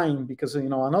Stein, because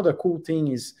another cool thing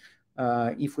is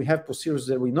if we have posteriors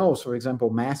that we know, so for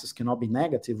example, masses cannot be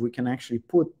negative, we can actually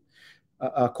put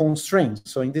a constraint.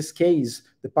 So in this case,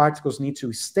 the particles need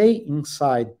to stay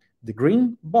inside the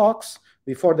green box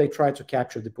before they try to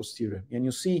capture the posterior. And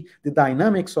you see the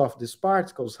dynamics of these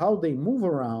particles, how they move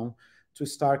around to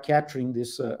start capturing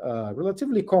this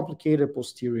relatively complicated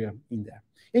posterior in there.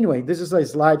 Anyway, this is a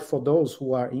slide for those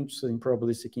who are interested in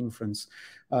probabilistic inference.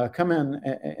 Come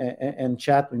and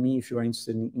chat with me if you are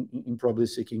interested in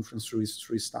probabilistic inference through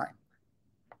Stein.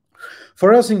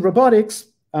 For us in robotics,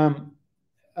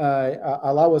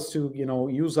 allow us to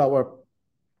use our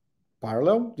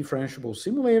parallel differentiable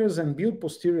simulators and build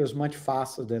posteriors much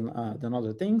faster than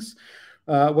other things.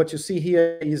 What you see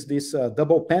here is this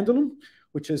double pendulum,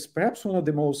 which is perhaps one of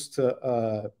the most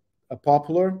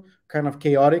popular kind of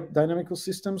chaotic dynamical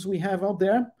systems we have out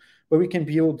there, where we can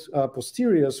build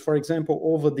posteriors, for example,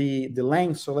 over the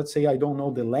length. So let's say I don't know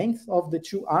the length of the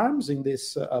two arms in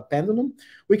this pendulum.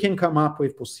 We can come up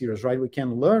with posteriors, right? We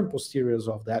can learn posteriors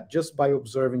of that just by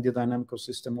observing the dynamical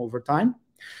system over time.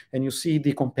 And you see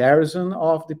the comparison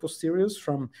of the posteriors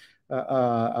from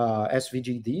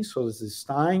SVGD, so this is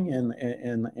Stein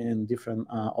and different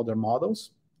other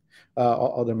models,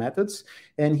 other methods.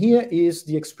 And here is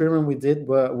the experiment we did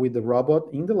with the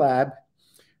robot in the lab,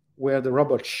 where the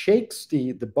robot shakes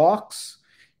the box,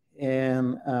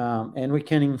 and we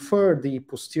can infer the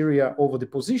posterior over the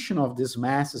position of these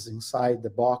masses inside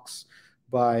the box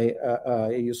by,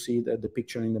 you see the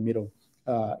picture in the middle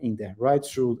in there, right,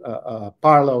 through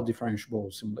parallel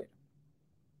differentiable simulator.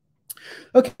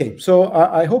 Okay, so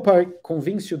I hope I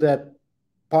convinced you that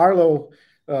parallel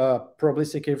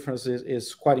probabilistic inference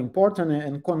is quite important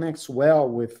and connects well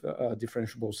with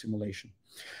differentiable simulation.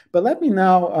 But let me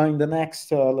now, in the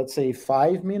next, let's say,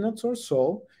 5 minutes or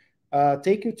so,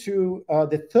 take you to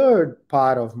the third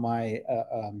part of my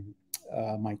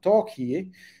my talk here,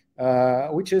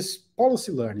 which is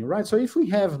policy learning, right? So if we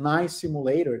have nice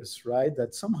simulators, right,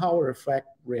 that somehow reflect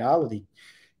reality,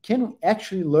 can we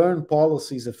actually learn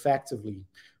policies effectively,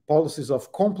 policies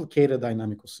of complicated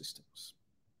dynamical systems?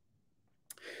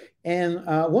 And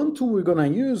one tool we're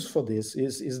going to use for this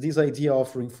is this idea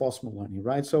of reinforcement learning,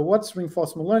 right? So what's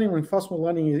reinforcement learning? Reinforcement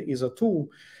learning is a tool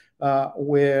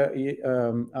where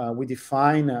we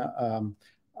define a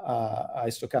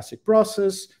stochastic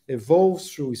process,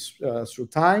 evolves through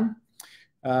time.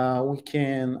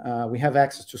 We have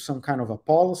access to some kind of a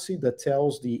policy that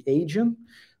tells the agent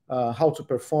how to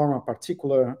perform a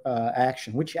particular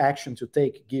action, which action to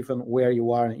take given where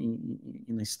you are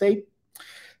in a state.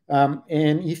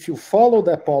 And if you follow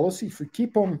that policy, if you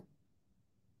keep on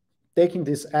taking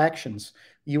these actions,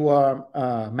 you are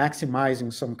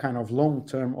maximizing some kind of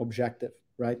long-term objective,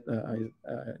 right?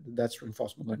 That's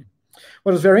reinforcement learning.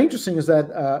 What is very interesting is that,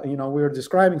 we were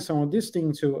describing some of this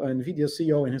thing to NVIDIA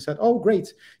CEO, and he said, oh,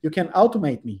 great, you can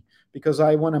automate me because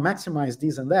I want to maximize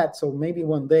this and that. So maybe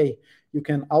one day you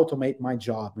can automate my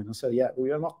job. And I said, yeah,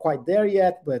 we are not quite there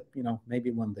yet, but,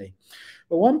 maybe one day.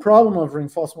 But one problem of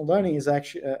reinforcement learning is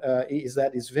actually is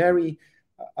that it's very,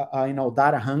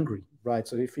 data hungry, right?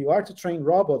 So if you are to train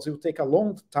robots, it will take a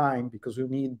long time because you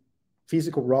need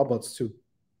physical robots to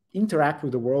interact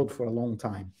with the world for a long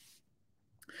time.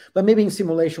 But maybe in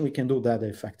simulation, we can do that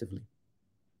effectively.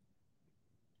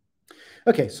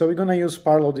 Okay, so we're going to use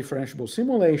parallel differentiable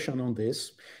simulation on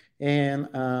this. And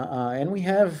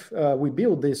we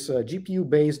build this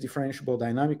GPU-based differentiable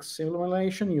dynamic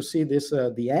simulation. You see this,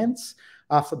 the ants,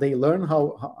 after they learn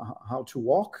how to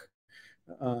walk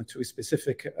to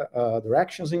specific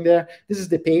directions in there. This is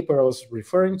the paper I was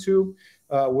referring to,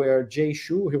 where Jay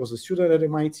Shu, he was a student at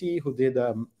MIT who did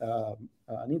an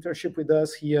internship with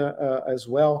us here as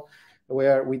well,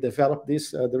 where we developed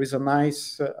this. There is a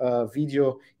nice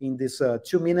video in this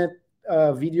 2-minute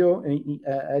video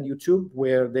at YouTube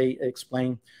where they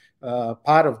explain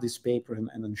part of this paper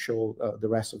and then show the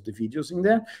rest of the videos in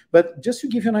there. But just to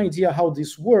give you an idea how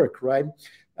this works, right?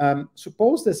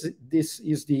 Suppose this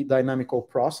is the dynamical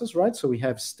process, right? So we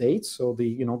have states. So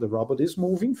the robot is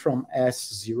moving from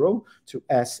S0 to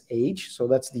SH. So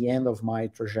that's the end of my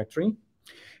trajectory.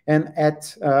 And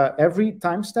at every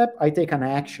time step, I take an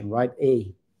action, right?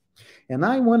 A. And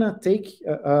I want to take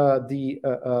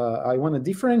I want to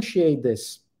differentiate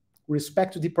this with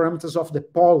respect to the parameters of the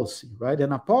policy, right?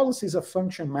 And a policy is a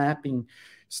function mapping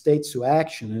states to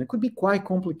action. And it could be quite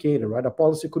complicated, right? A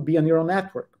policy could be a neural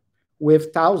network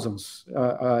with thousands,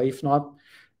 if not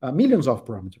millions of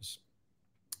parameters.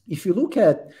 If you look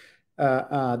at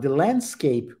the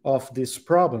landscape of this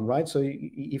problem, right? So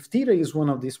if theta is one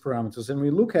of these parameters, and we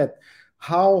look at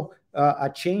how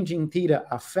a change in theta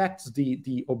affects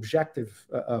the objective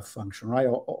function, right,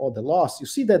 or the loss, you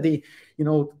see that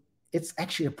it's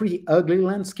actually a pretty ugly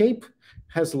landscape,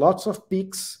 has lots of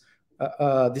peaks,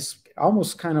 this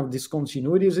almost kind of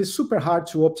discontinuities. It's super hard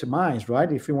to optimize,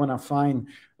 right, if you want to find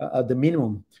the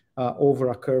minimum over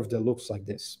a curve that looks like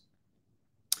this.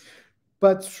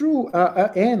 But through,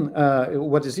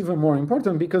 what is even more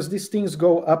important, because these things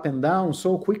go up and down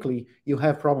so quickly, you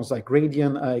have problems like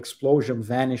gradient, explosion,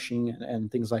 vanishing,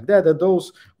 and things like that, that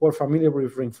those who are familiar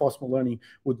with reinforcement learning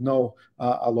would know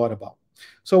a lot about.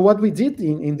 So what we did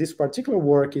in this particular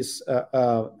work is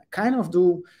kind of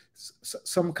do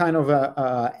some kind of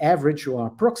average or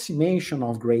approximation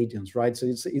of gradients, right? So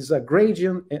it's a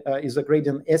gradient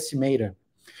estimator.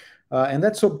 And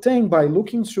that's obtained by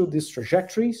looking through these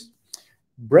trajectories,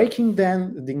 breaking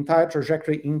then the entire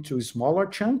trajectory into a smaller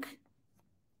chunk,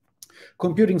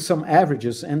 computing some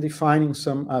averages, and defining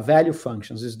some value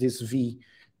functions. Is this V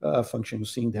function you're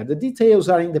seeing there? The details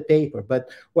are in the paper,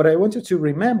 but what I want you to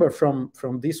remember from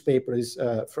this paper is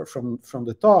from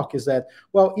the talk is that,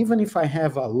 well, even if I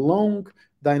have a long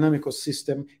dynamical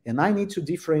system and I need to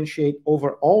differentiate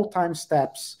over all time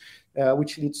steps,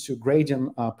 which leads to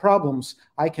gradient problems,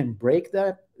 I can break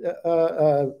that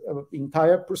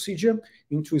entire procedure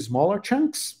into smaller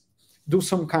chunks, do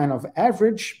some kind of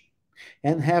average,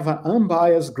 and have an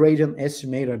unbiased gradient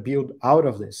estimator built out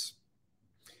of this,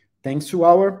 thanks to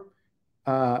our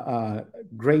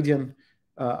gradient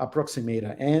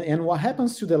approximator. And what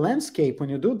happens to the landscape when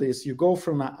you do this, you go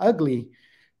from an ugly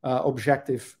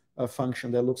objective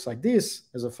function that looks like this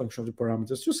as a function of the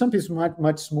parameters to something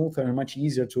much smoother and much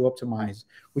easier to optimize,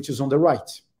 which is on the right.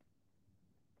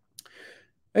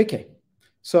 Okay,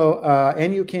 so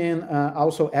and you can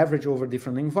also average over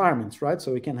different environments, right?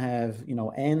 So we can have, you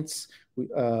know, ants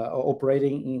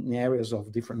operating in areas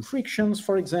of different frictions,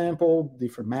 for example,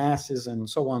 different masses and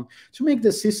so on, to make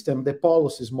the system, the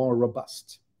policies, more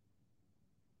robust.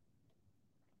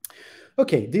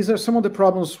 Okay, these are some of the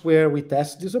problems where we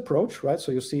test this approach, right?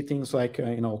 So you see things like,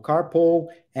 you know,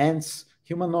 carpole, ants,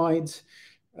 humanoids,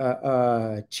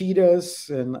 cheetahs,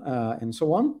 and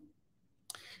so on.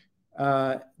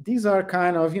 These are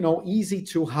kind of, you know, easy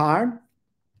to hard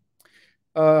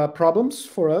problems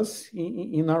for us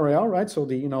in RL, right? So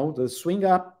the, you know, the swing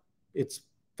up, it's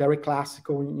very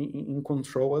classical in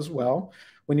control as well.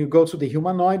 When you go to the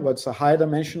humanoid, what's a high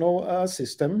dimensional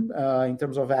system in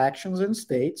terms of actions and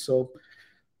states, so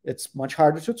it's much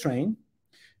harder to train,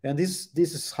 and this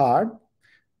is hard.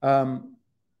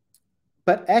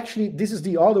 But actually, this is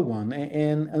the other one,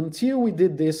 and until we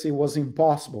did this, it was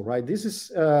impossible, right? This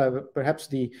is perhaps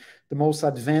the most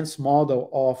advanced model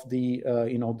of the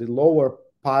you know, the lower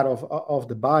part of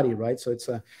the body, right? So it's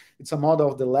a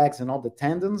model of the legs and all the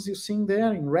tendons you're seeing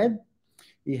there in red.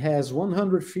 It has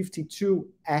 152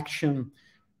 actions,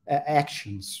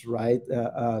 right?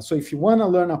 So if you want to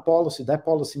learn a policy, that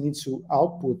policy needs to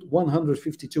output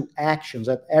 152 actions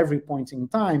at every point in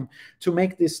time to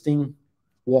make this thing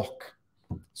walk.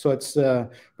 So it's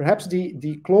perhaps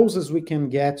the closest we can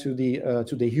get to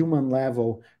the human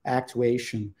level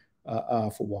actuation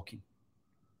for walking.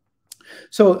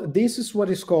 So this is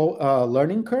what is called a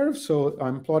learning curve. So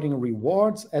I'm plotting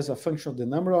rewards as a function of the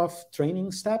number of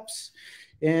training steps.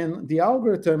 And the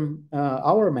algorithm,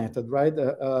 our method, right,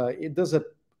 it does a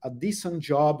decent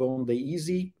job on the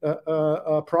easy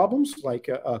problems, like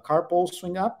carpole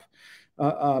swing up,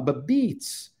 but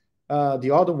beats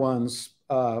the other ones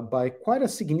by quite a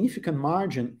significant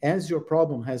margin as your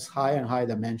problem has higher and higher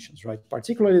dimensions, right?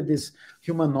 Particularly this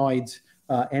humanoid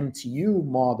MTU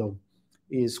model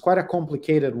is quite a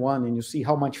complicated one, and you see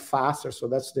how much faster, so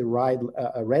that's the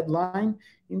red line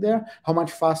in there, how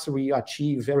much faster we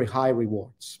achieve very high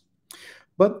rewards.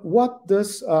 But what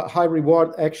does high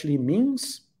reward actually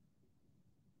means?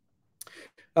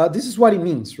 This is what it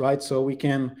means, right? So we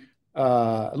can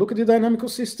look at the dynamical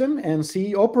system and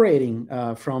see operating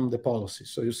from the policy.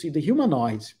 So you see the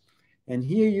humanoids, and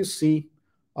here you see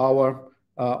our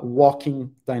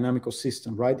walking dynamical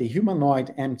system, right? The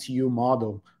humanoid MTU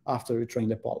model after we train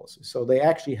the policy. So they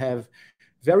actually have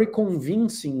very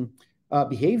convincing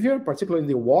behavior, particularly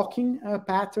the walking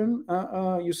pattern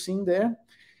you're seeing there.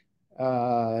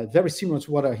 Very similar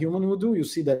to what a human would do. You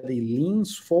see that he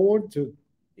leans forward to,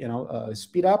 you know,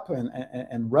 speed up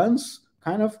and runs,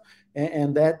 kind of,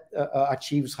 and that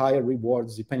achieves higher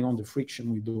rewards depending on the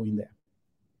friction we do in there.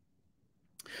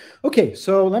 Okay,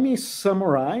 so let me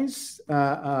summarize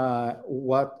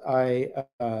what I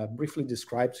briefly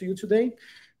described to you today.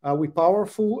 With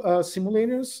powerful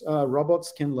simulators,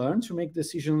 robots can learn to make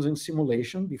decisions in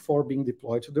simulation before being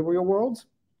deployed to the real world.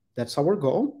 That's our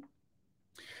goal.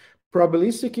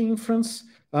 Probabilistic inference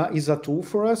is a tool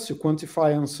for us to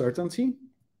quantify uncertainty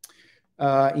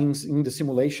in the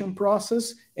simulation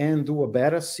process and do a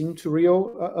better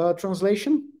sim-to-real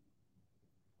translation.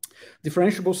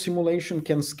 Differentiable simulation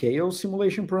can scale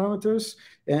simulation parameters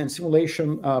and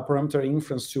simulation parameter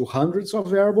inference to hundreds of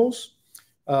variables,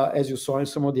 as you saw in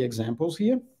some of the examples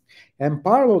here. And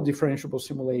parallel differentiable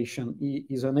simulation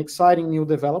is an exciting new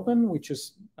development, which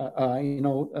is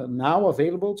now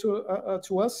available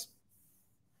to us.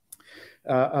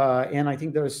 And I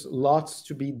think there's lots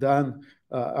to be done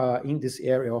in this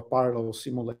area of parallel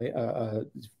simulation,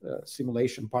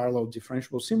 parallel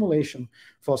differentiable simulation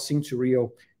for sim to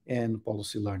real and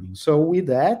policy learning. So with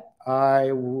that,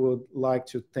 I would like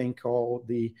to thank all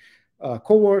the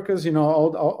co-workers,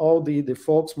 all the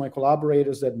folks, my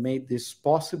collaborators that made this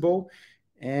possible.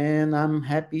 And I'm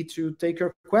happy to take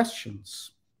your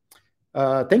questions.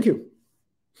 Thank you.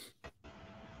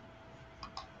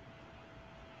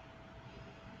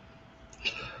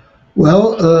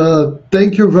 Well,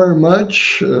 thank you very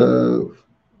much,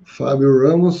 Fabio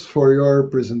Ramos, for your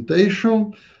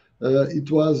presentation. It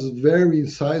was very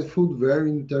insightful, very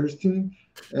interesting,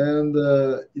 and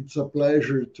it's a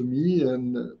pleasure to me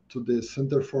and to the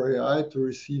Center for AI to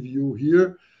receive you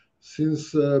here.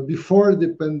 Since before the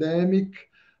pandemic,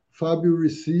 Fabio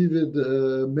received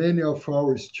many of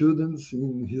our students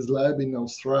in his lab in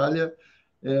Australia,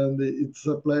 and it's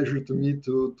a pleasure to me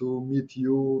to meet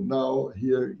you now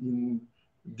here in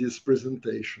this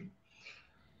presentation.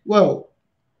 Well,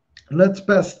 let's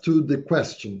pass to the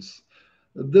questions.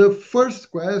 The first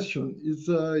question is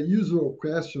a usual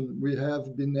question we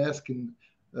have been asking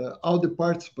all the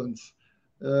participants.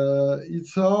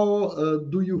 It's how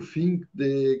do you think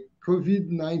the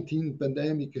COVID-19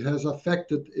 pandemic has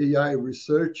affected AI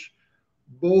research,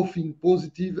 both in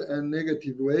positive and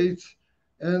negative ways?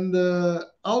 And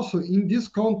also in this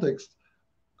context,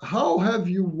 how have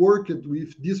you worked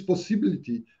with this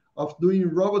possibility of doing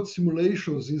robot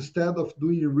simulations instead of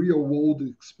doing real world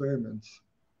experiments?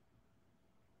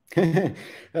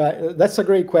 That's a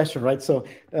great question, right? So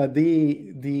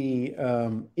it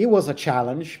was a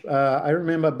challenge. I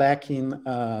remember back in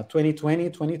 2020,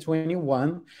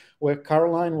 2021, where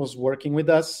Caroline was working with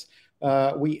us,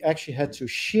 we actually had to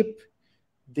ship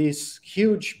this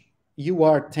huge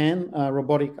UR10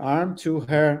 robotic arm to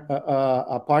her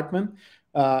apartment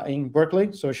in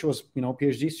Berkeley. So she was,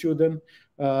 PhD student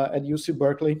at UC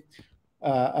Berkeley.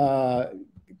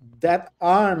 That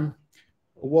arm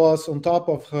was on top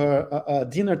of her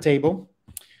dinner table,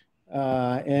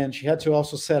 and she had to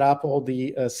also set up all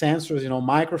the sensors,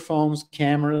 microphones,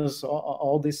 cameras,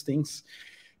 all these things.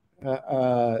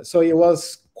 So it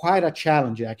was quite a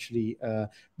challenge, actually.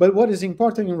 But what is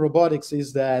important in robotics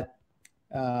is that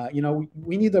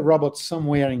we need a robot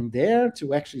somewhere in there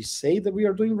to actually say that we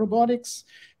are doing robotics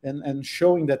and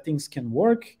showing that things can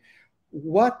work.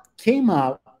 What came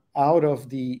out of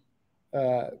the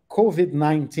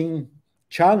COVID-19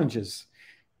 challenges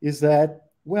is that,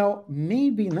 well,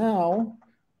 maybe now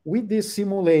with these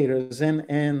simulators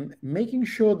and making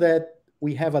sure that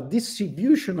we have a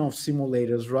distribution of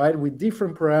simulators, right, with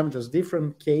different parameters,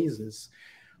 different cases,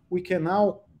 we can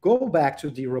now go back to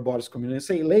the robotics community and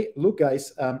say, look,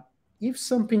 guys, if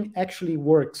something actually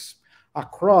works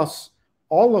across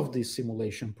all of these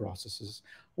simulation processes,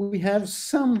 we have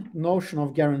some notion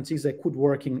of guarantees that could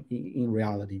work in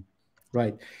reality,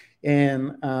 right?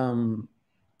 And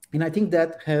I think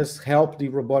that has helped the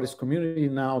robotics community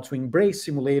now to embrace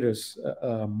simulators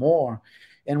more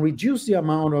and reduce the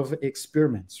amount of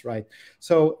experiments, right?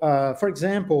 So, for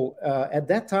example, at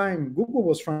that time, Google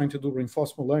was trying to do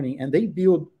reinforcement learning, and they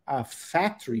built a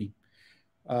factory,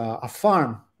 a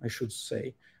farm, I should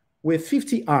say, with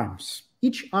 50 arms,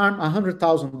 each arm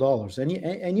 $100,000.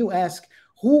 And you ask,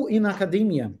 who in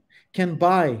academia can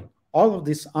buy all of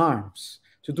these arms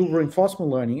to do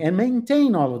reinforcement learning and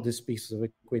maintain all of these pieces of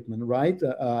equipment, right,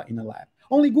 in a lab?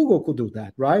 Only Google could do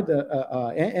that, right?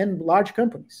 And large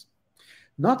companies.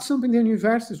 Not something the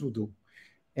universities would do.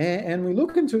 And we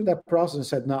looked into that process and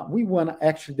said, no, we want to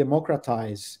actually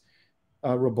democratize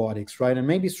robotics, right? And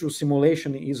maybe through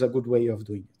simulation is a good way of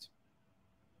doing it.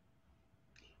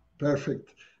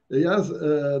 Perfect. Yes,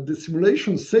 the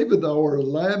simulation saved our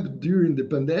lab during the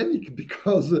pandemic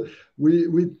because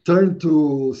we turned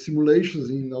to simulations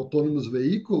in autonomous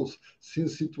vehicles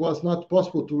since it was not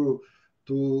possible to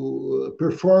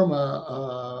perform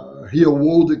a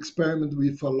real-world experiment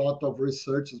with a lot of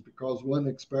researchers, because one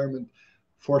experiment,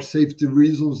 for safety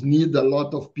reasons, need a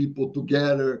lot of people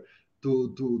together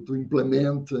to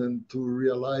implement and to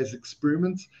realize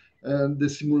experiments. And the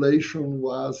simulation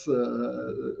was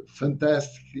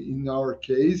fantastic in our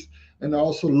case. And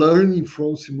also learning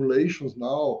from simulations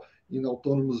now in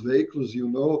autonomous vehicles,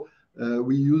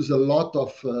 we use a lot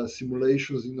of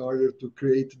simulations in order to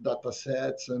create data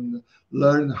sets and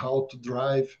learn how to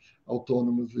drive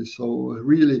autonomously. So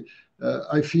really,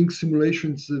 I think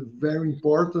simulation is very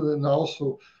important, and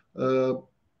also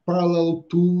parallel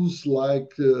tools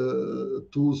like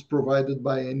tools provided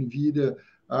by NVIDIA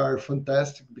are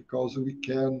fantastic because we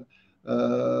can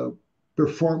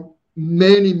perform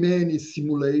many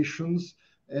simulations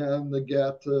and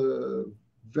get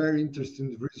very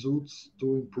interesting results to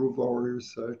improve our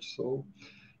research. So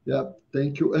yeah,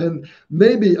 thank you. And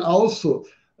maybe also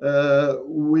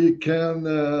we can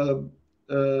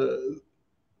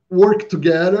work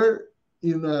together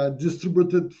in a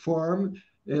distributed form,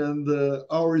 and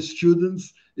our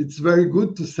students, it's very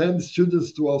good to send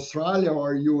students to Australia or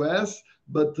US,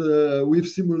 but with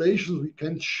simulations we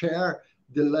can share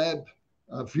the lab,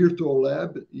 a virtual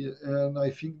lab, and I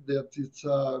think that it's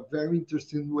a very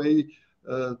interesting way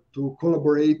to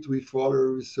collaborate with other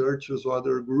researchers,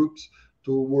 other groups,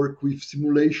 to work with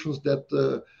simulations that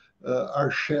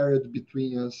are shared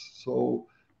between us. So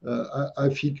I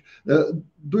think,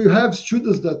 do you have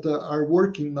students that are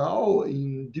working now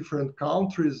in different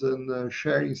countries and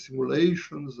sharing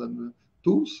simulations and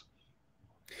tools?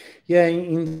 Yeah,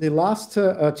 in the last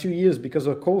 2 years, because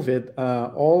of COVID,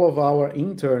 all of our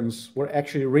interns were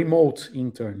actually remote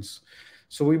interns.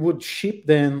 So we would ship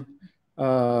them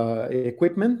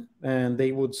equipment, and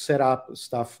they would set up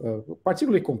stuff,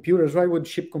 particularly computers, right? Would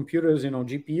ship computers,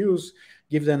 GPUs,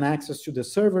 give them access to the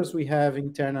servers we have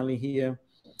internally here.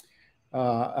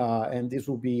 And this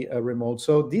will be remote.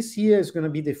 So this year is going to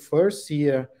be the first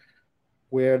year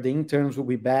where the interns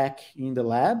will be back in the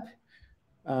lab.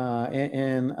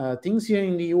 And things here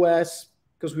in the US,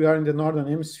 because we are in the Northern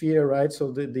Hemisphere, right?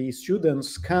 So the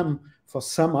students come for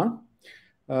summer,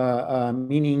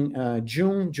 meaning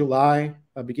June, July,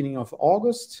 beginning of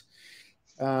August.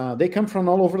 They come from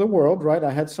all over the world, right?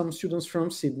 I had some students from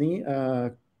Sydney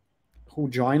who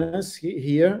join us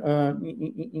here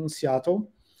in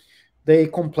Seattle. They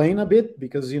complain a bit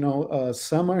because,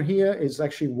 summer here is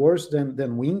actually worse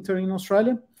than winter in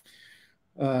Australia.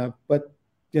 But,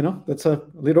 that's a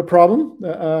little problem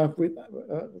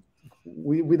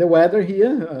with the weather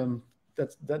here.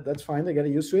 That's fine. They get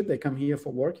used to it. They come here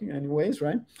for working anyways,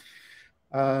 right?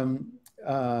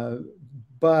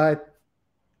 But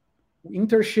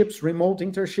remote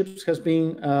internships has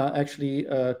been actually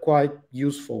quite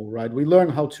useful, right? We learn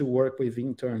how to work with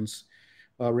interns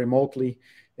remotely.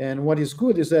 And what is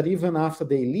good is that even after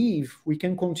they leave, we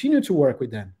can continue to work with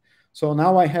them. So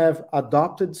now I have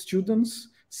adopted students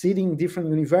sitting in different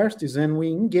universities, and we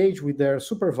engage with their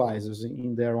supervisors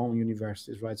in their own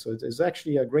universities, right? So it's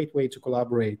actually a great way to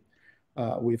collaborate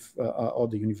with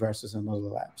other universities and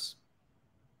other labs.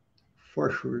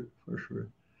 For sure.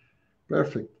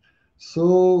 Perfect. So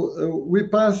we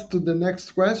pass to the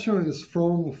next question. Is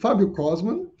from Fabio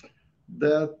Cosman,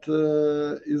 that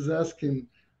is asking,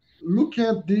 looking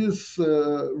at this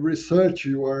research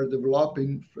you are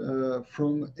developing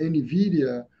from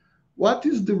NVIDIA, what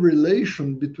is the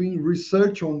relation between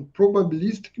research on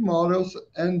probabilistic models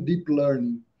and deep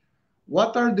learning?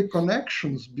 What are the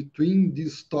connections between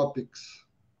these topics?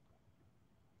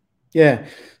 Yeah,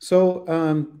 so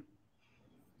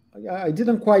I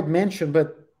didn't quite mention, but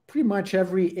pretty much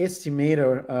every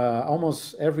estimator,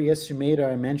 almost every estimator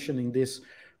I mentioned in this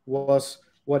was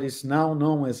what is now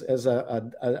known as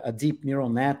a deep neural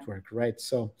network, right?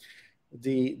 So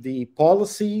the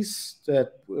policies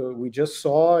that we just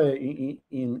saw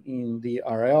in the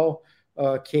RL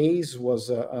case was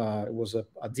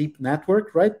a deep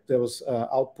network, right? That was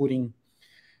outputting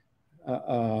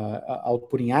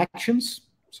actions.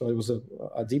 So it was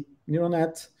a deep neural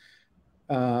net.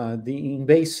 In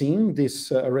Bayesian, this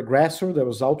regressor that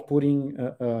was outputting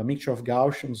a mixture of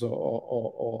Gaussians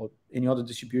or any other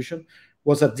distribution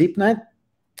was a deep net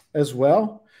as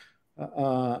well,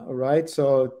 right?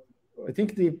 So I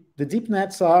think the deep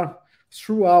nets are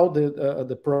throughout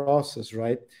the process,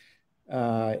 right?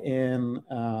 And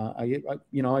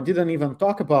I didn't even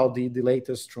talk about the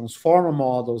latest transformer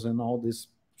models and all this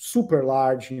super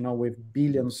large, with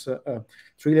billions,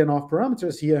 trillion of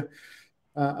parameters here,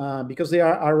 because they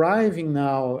are arriving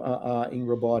now in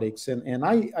robotics. And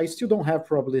I still don't have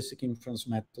probabilistic inference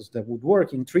methods that would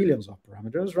work in trillions of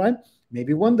parameters, right?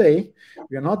 Maybe one day.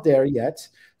 We are not there yet.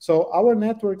 So our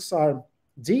networks are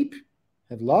deep,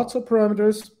 have lots of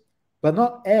parameters, but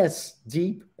not as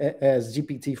deep as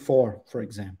GPT-4, for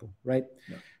example, right?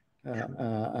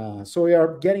 Yeah. So we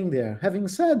are getting there. Having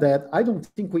said that, I don't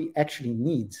think we actually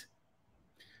need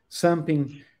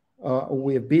something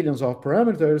with billions of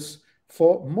parameters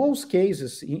for most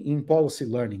cases in policy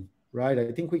learning, right?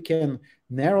 I think we can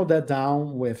narrow that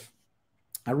down with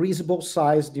a reasonable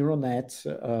size neural net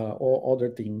or other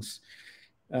things.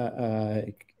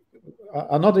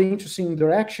 Another interesting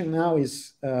direction now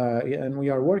is, and we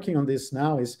are working on this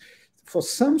now, is for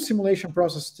some simulation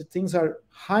processes, things are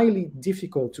highly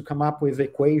difficult to come up with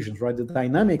equations, right? The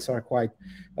dynamics are quite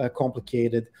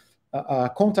complicated.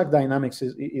 Contact dynamics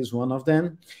is one of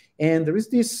them. And there is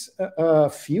this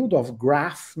field of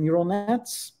graph neural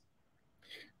nets,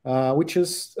 which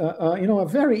is, a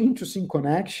very interesting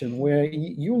connection where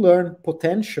you learn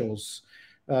potentials.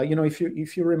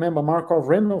 If you remember Markov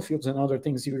random fields and other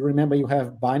things, you remember you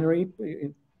have binary,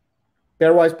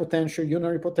 pairwise potential,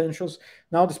 unary potentials.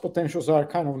 Now these potentials are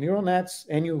kind of neural nets,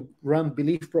 and you run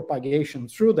belief propagation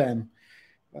through them,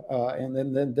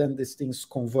 and then these things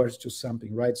converge to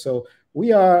something, right? So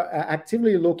we are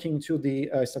actively looking to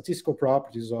the statistical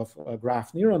properties of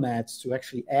graph neural nets to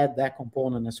actually add that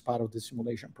component as part of the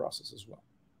simulation process as well.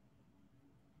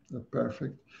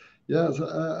 Perfect. Yes,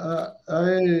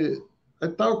 I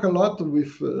talk a lot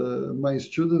with my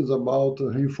students about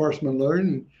reinforcement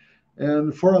learning,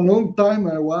 and for a long time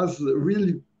I was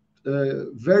really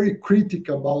very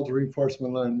critical about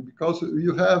reinforcement learning, because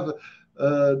you have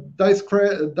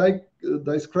discrete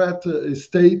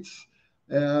states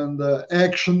and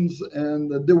actions,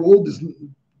 and the world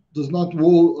does not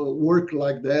work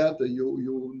like that.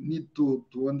 You need to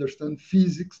understand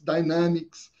physics,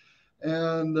 dynamics,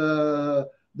 and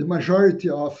the majority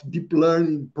of deep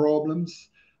learning problems,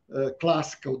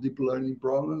 classical deep learning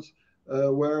problems,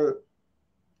 where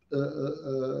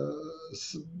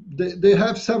they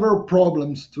have several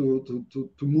problems to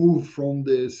move from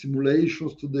the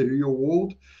simulations to the real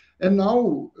world. And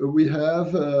now we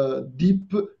have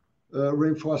deep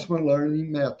reinforcement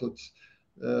learning methods.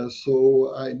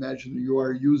 So I imagine you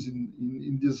are using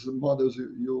in these models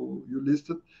you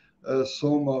listed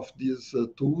some of these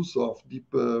tools of deep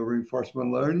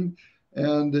reinforcement learning,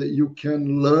 and you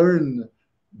can learn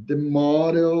the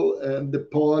model and the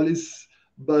policy,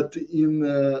 but in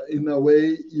a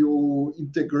way you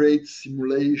integrate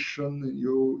simulation.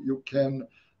 You can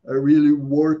really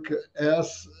work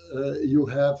as you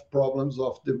have problems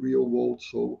of the real world.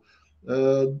 So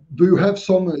do you have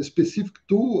some specific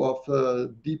tool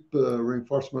of deep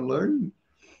reinforcement learning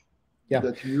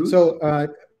that you use? So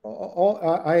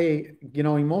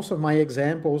in most of my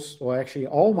examples, or actually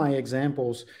all my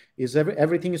examples, is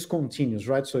everything is continuous,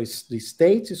 right? So the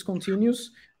state is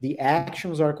continuous, the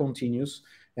actions are continuous,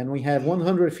 and we have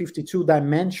 152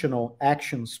 dimensional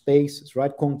action spaces,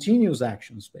 right? Continuous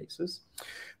action spaces.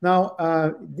 Now,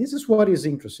 this is what is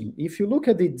interesting. If you look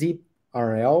at the deep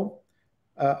RL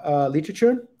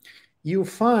literature, you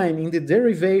find in the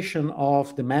derivation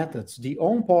of the methods, the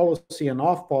on-policy and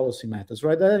off-policy methods,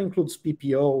 right? That includes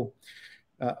PPO,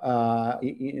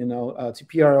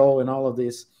 TPRO, and all of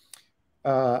this.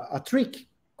 A trick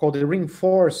called the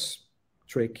reinforce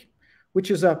trick, which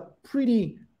is a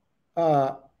pretty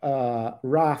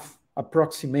rough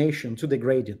approximation to the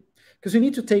gradient, because you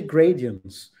need to take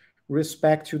gradients with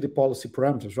respect to the policy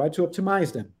parameters, right, to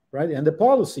optimize them, right? And the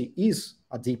policy is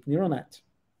a deep neural net.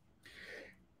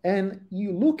 And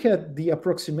you look at the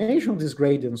approximation of these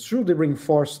gradients through the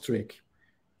reinforce trick,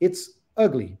 it's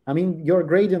ugly. I mean, your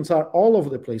gradients are all over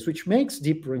the place, which makes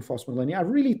deep reinforcement learning a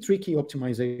really tricky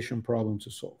optimization problem to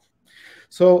solve.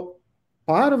 So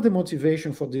part of the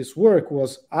motivation for this work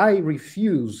was I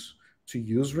refuse to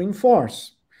use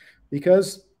reinforce,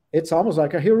 because it's almost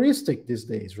like a heuristic these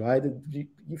days, right?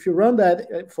 If you run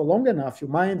that for long enough, you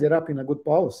might end up in a good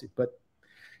policy, but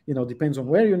depends on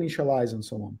where you initialize and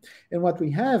so on. And what we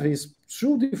have is,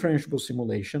 through differentiable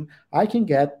simulation, I can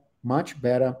get much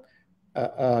better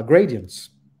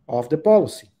gradients of the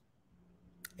policy.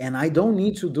 And I don't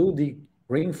need to do the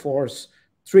reinforce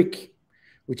trick,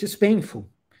 which is painful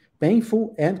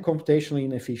and computationally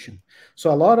inefficient. So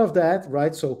a lot of that,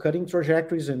 right, so cutting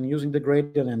trajectories and using the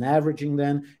gradient and averaging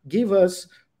them give us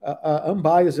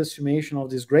unbiased estimation of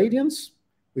these gradients,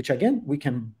 which again, we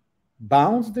can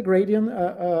bound the gradient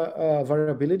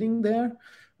variability in there,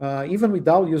 even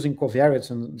without using covariates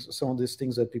and some of these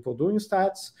things that people do in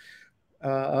stats,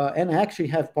 and actually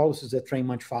have policies that train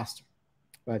much faster,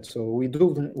 right? So we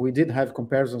did have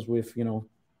comparisons with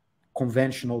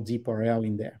conventional deep RL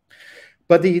in there.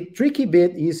 But the tricky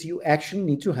bit is you actually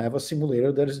need to have a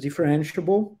simulator that is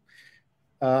differentiable.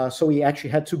 So we actually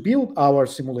had to build our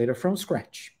simulator from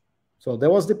scratch. So that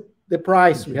was the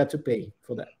price we had to pay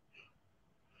for that.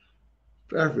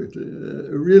 Perfect.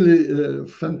 Really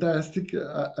fantastic.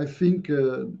 I think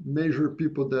major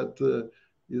people that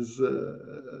is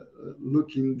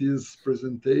looking this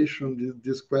presentation,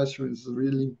 this question is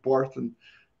really important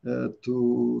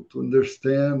to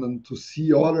understand and to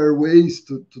see other ways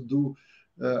to do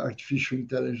artificial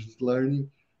intelligence learning.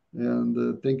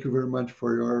 And thank you very much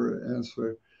for your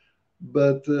answer.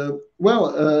 But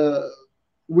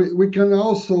we can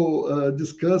also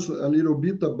discuss a little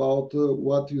bit about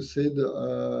what you said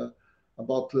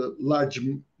about large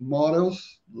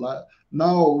models.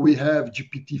 Now we have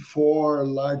GPT-4,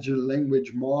 large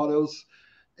language models.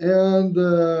 And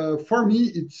for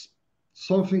me, it's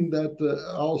something that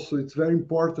also it's very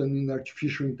important in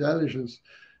artificial intelligence,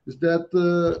 is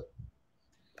that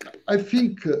I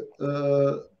think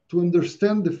to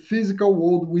understand the physical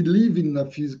world, we live in a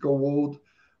physical world,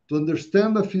 to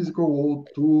understand the physical world,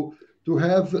 to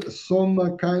have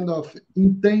some kind of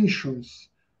intentions.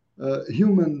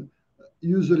 Human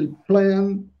usually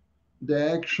plan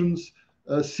the actions,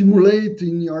 simulate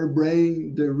in your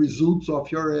brain the results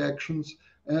of your actions,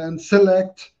 and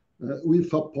select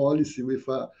with a policy, with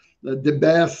the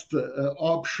best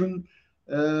option.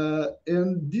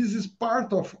 And this is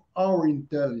part of our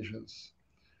intelligence.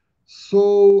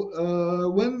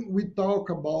 So when we talk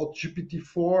about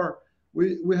GPT-4,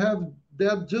 we have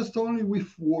that just only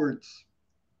with words.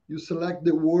 You select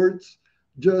the words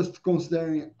just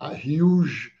considering a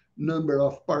huge number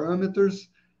of parameters,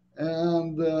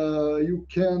 and you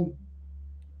can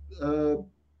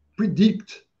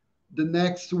predict the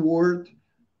next word,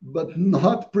 but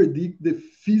not predict the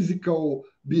physical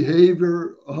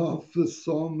behavior of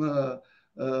some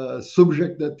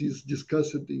subject that is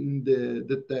discussed in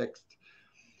the text.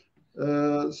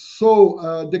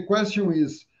 So the question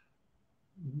is,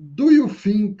 do you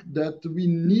think that we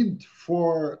need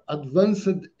for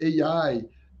advanced AI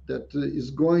that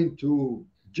is going to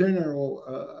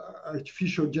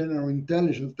artificial general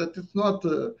intelligence that is not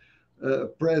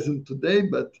present today,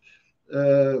 but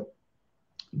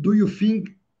do you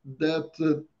think that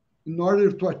in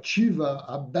order to achieve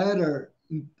a better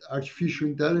artificial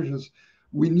intelligence,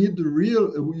 we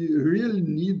really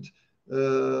need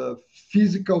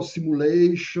physical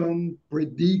simulation,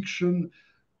 prediction,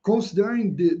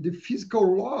 considering the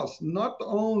physical laws, not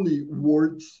only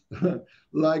words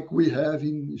like we have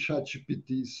in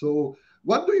ChatGPT. So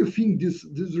what do you think this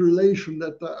relation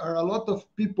that are a lot of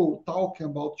people talking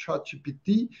about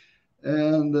ChatGPT,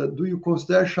 and do you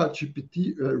consider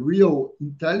ChatGPT real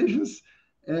intelligence?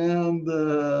 And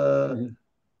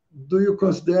do you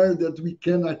consider that we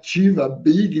can achieve a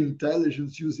big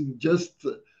intelligence using just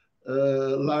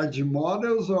large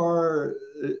models, or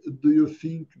do you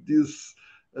think this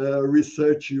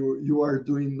research you are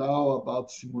doing now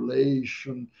about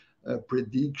simulation,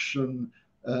 prediction,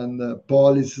 and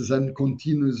policies and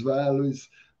continuous values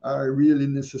are really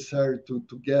necessary to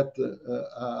get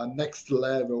a next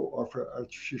level of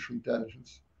artificial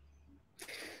intelligence?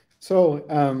 So,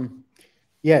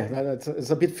 yeah, it's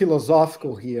a bit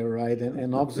philosophical here, right?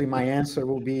 And obviously my answer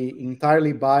will be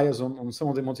entirely biased on some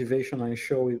of the motivation I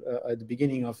show at the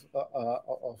beginning of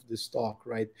this talk,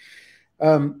 right?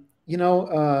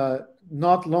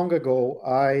 Not long ago,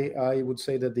 I would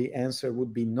say that the answer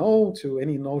would be no to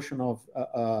any notion of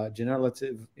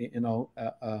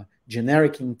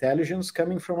generic intelligence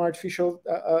coming from artificial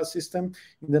system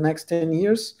in the next 10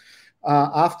 years.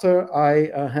 After I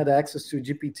had access to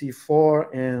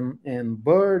GPT-4 and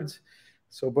BERT,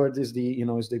 so BERT is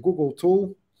the Google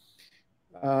tool.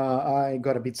 I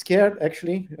got a bit scared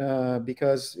actually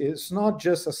because it's not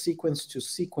just a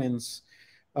sequence-to-sequence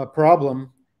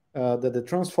problem that the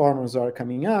transformers are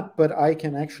coming up, but I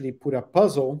can actually put a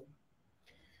puzzle,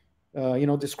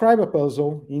 describe a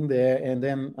puzzle in there, and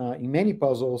then in many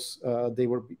puzzles they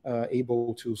were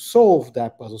able to solve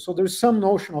that puzzle. So there's some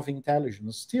notion of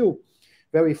intelligence, still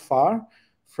very far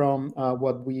from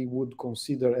what we would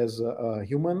consider as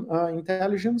human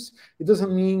intelligence. It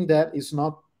doesn't mean that it's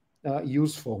not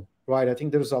useful, right? I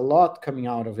think there's a lot coming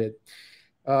out of it.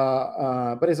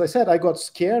 But as I said, I got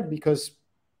scared because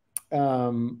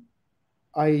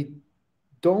I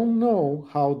don't know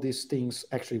how these things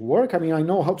actually work. I mean, I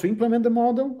know how to implement the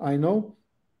model. I know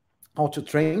how to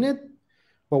train it,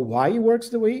 but why it works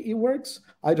the way it works,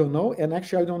 I don't know. And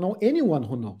actually, I don't know anyone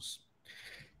who knows.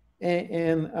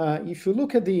 And if you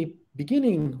look at the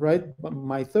beginning, right,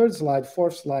 my fourth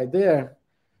slide there,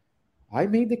 I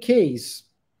made the case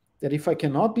that if I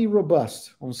cannot be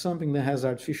robust on something that has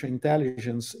artificial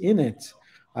intelligence in it,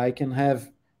 I can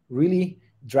have really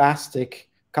drastic,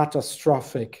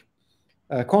 catastrophic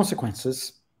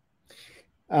consequences.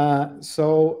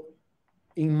 So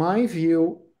in my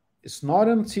view, it's not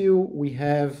until we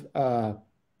have a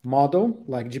model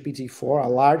like GPT-4, a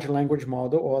large language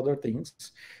model or other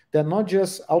things, that not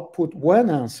just output one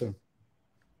answer,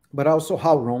 but also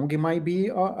how wrong it might be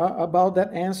about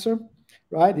that answer,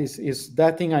 right? Is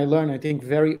that thing I learned, I think,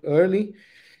 very early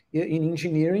in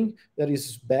engineering, that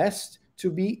is best to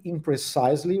be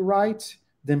imprecisely right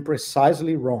than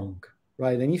precisely wrong,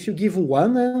 right? And if you give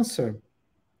one answer,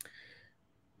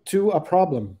 to a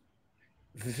problem,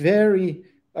 very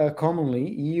commonly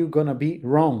you're going to be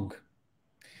wrong.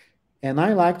 And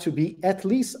I like to be at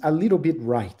least a little bit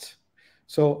right.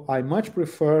 So I much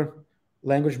prefer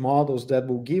language models that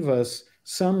will give us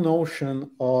some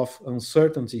notion of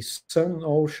uncertainty, some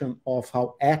notion of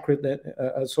how accurate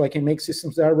that, so I can make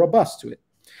systems that are robust to it.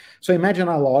 So imagine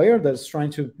a lawyer that's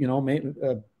trying to,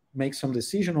 make some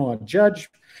decision, or a judge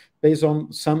based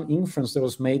on some inference that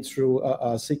was made through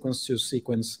a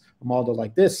sequence-to-sequence model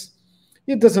like this.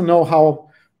 It doesn't know how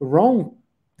wrong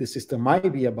the system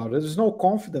might be about it. There's no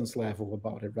confidence level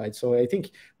about it, right? So I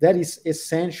think that is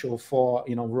essential for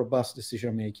robust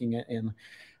decision making, and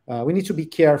we need to be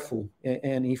careful.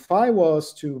 And if I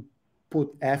was to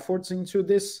put efforts into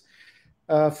this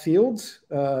field,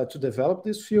 to develop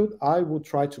this field, I would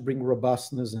try to bring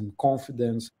robustness and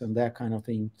confidence and that kind of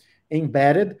thing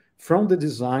embedded from the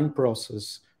design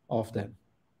process of them.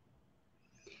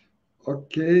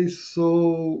 Okay,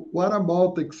 so what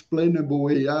about explainable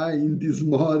AI in these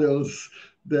models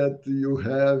that you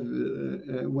have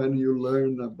when you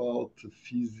learn about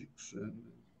physics and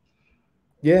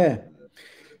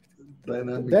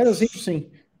dynamics? That is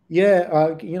interesting. Yeah,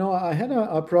 I had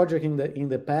a project in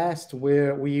the past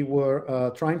where we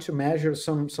were trying to measure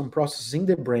some processes in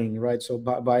the brain, right? So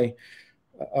by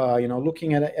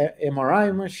looking at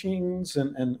MRI machines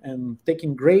and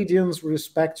taking gradients with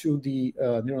respect to the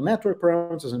neural network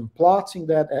parameters and plotting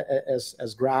that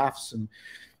as graphs and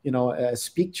as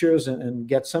pictures, and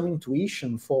get some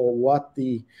intuition for what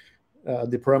the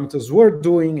parameters were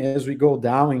doing as we go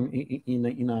down in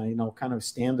a kind of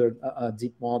standard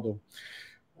deep model.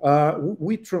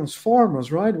 With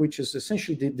transformers, right, which is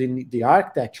essentially the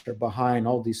architecture behind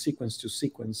all these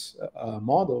sequence-to-sequence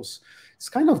models, it's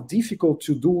kind of difficult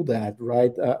to do that,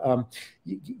 right?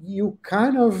 You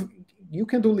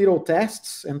can do little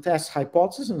tests and test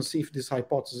hypotheses and see if this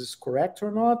hypothesis is correct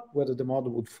or not, whether the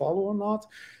model would follow or not.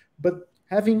 But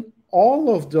having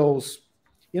all of those,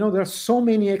 there are so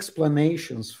many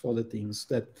explanations for the things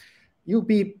that you'll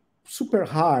be super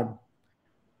hard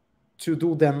to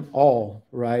do them all,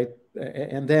 right?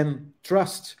 And then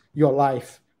trust your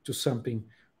life to something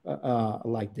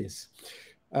like this.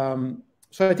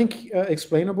 So I think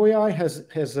explainable AI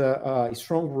has a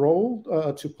strong role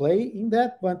to play in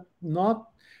that, but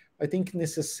not, I think,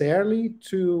 necessarily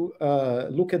to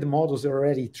look at the models that are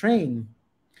already trained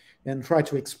and try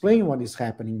to explain what is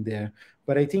happening there.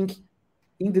 But I think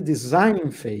in the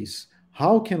designing phase,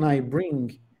 how can I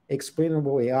bring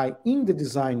explainable AI in the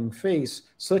designing phase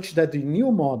such that the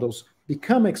new models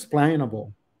become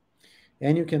explainable,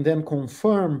 and you can then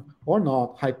confirm or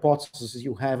not hypotheses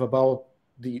you have about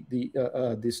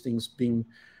these things being,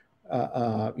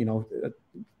 the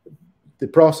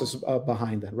process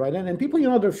behind that, right? And people in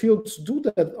other fields do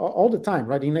that all the time,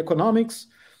 right? In economics,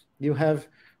 you have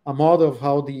a model of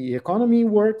how the economy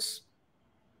works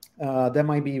that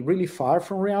might be really far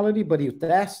from reality, but you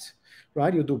test,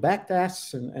 right? You do back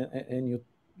tests and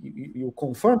you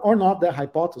confirm or not the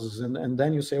hypothesis, and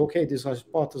then you say, okay, this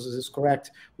hypothesis is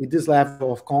correct with this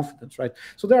level of confidence, right?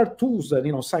 So there are tools that,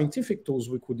 scientific tools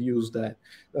we could use that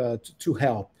to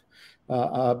help.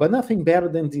 But nothing better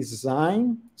than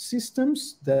design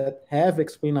systems that have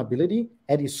explainability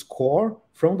at its core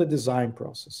from the design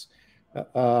process.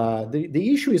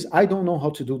 The issue is I don't know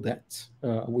how to do that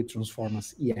with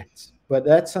transformers yet, but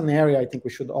that's an area I think we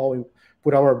should all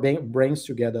put our brains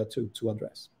together to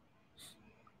address.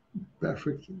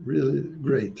 Perfect, really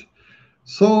great.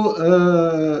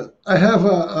 So I have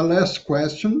a last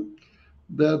question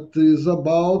that is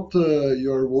about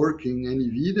your work in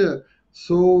NVIDIA.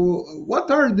 So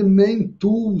what are the main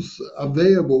tools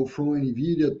available from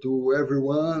NVIDIA to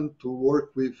everyone to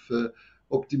work with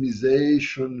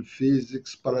optimization,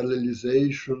 physics,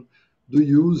 parallelization? Do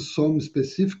you use some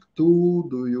specific tool?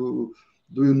 Do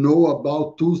you know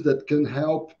about tools that can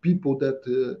help people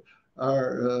that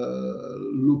are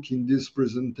looking this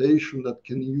presentation that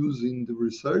can use in the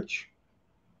research?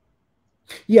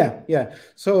 Yeah.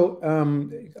 So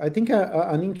I think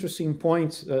an interesting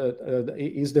point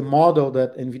is the model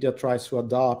that NVIDIA tries to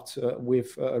adopt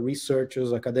with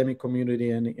researchers, academic community,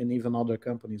 and even other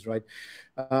companies, right?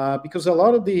 Because a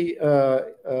lot of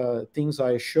the things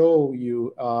I show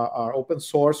you are open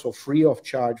source or free of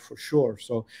charge for sure.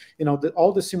 So,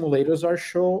 all the simulators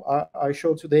I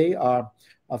show today are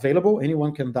available.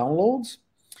 Anyone can download.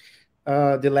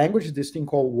 The language, this thing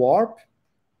called Warp,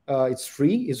 it's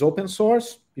free, it's open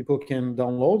source. People can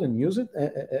download and use it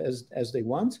as they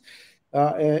want.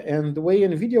 And the way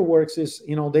NVIDIA works is,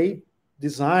 they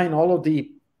design all of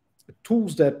the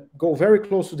tools that go very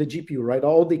close to the GPU, right?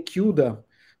 All the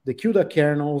CUDA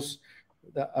kernels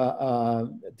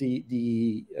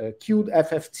queued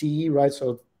FFT, right?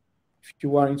 So if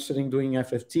you are interested in doing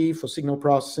FFT for signal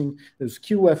processing, there's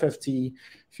QFFT.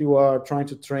 If you are trying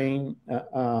to train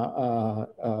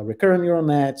recurrent neural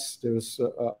nets, there's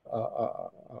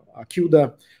a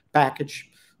CUDA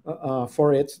package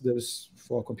for it. There's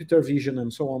for computer vision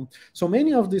and so on. So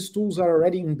many of these tools are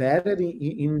already embedded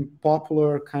in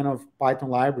popular kind of Python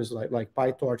libraries like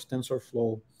PyTorch,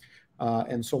 TensorFlow,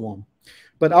 and so on.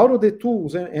 But out of the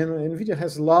tools, and NVIDIA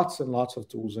has lots and lots of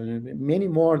tools, and many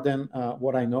more than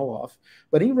what I know of.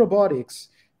 But in robotics,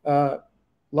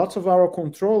 lots of our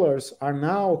controllers are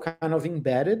now kind of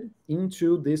embedded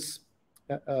into these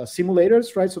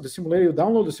simulators, right? So the simulator, you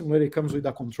download the simulator, it comes with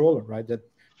a controller, right? That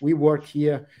we work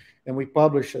here and we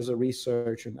publish as a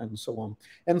research and so on.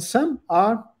 And some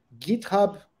are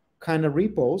GitHub kind of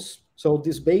repos. So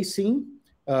this Bayesian,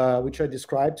 which I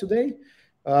described today,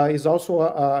 is also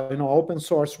a open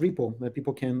source repo that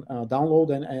people can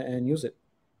download and use it,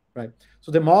 right?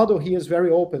 So the model here is very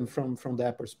open from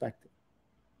that perspective.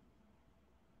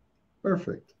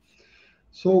 Perfect.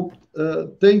 So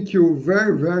thank you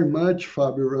very, very much,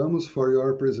 Fabio Ramos, for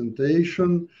your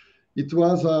presentation. It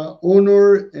was an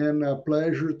honor and a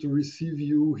pleasure to receive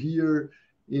you here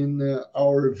in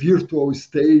our virtual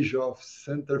stage of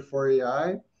Center for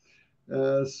AI.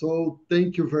 So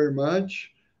thank you very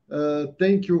much.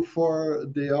 Thank you for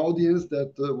the audience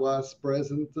that was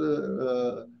present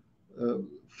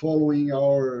following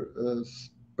our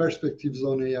Perspectives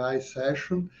on AI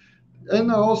session.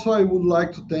 And also, I would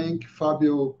like to thank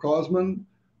Fabio Cosman,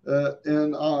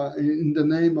 and in the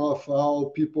name of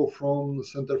all people from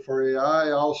Center for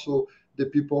AI, also the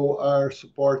people are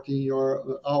supporting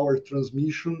our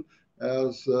transmission,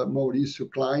 as Mauricio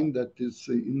Klein, that is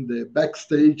in the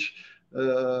backstage,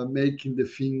 making the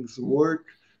things work.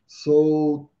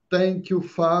 So thank you,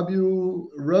 Fabio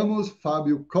Ramos,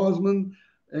 Fabio Cosman,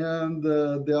 and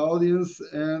the audience.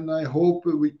 And I hope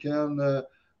we can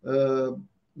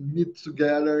meet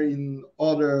together in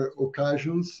other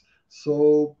occasions.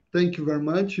 So thank you very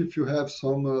much. If you have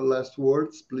some last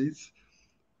words, please.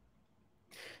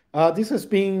 This has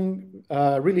been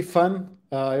really fun.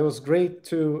 It was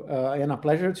great and a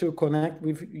pleasure to connect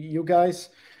with you guys.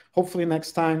 Hopefully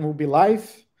next time we'll be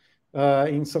live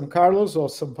in São Carlos or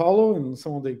São Paulo, and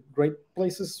some of the great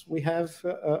places we have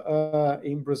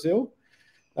in Brazil.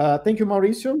 Thank you,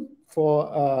 Mauricio,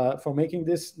 for making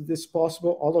this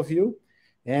possible, all of you.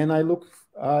 And I look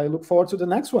forward to the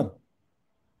next one.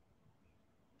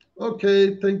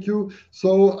 Okay, thank you.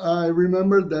 So I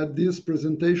remember that this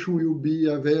presentation will be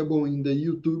available in the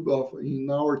YouTube in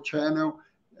our channel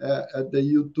at the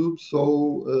YouTube,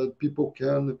 so people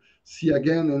can see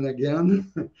again and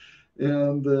again.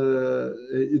 And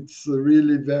it's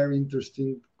really very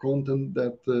interesting content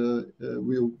that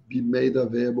will be made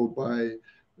available by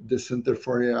the Center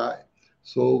for AI.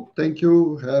 So thank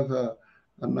you. Have a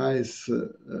nice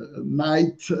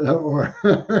night or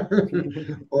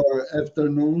or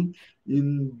afternoon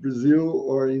in Brazil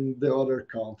or in the other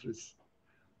countries.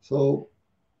 So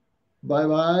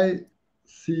bye-bye.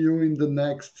 See you in the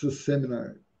next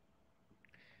seminar.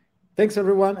 Thanks,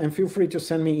 everyone, and feel free to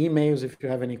send me emails if you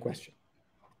have any questions.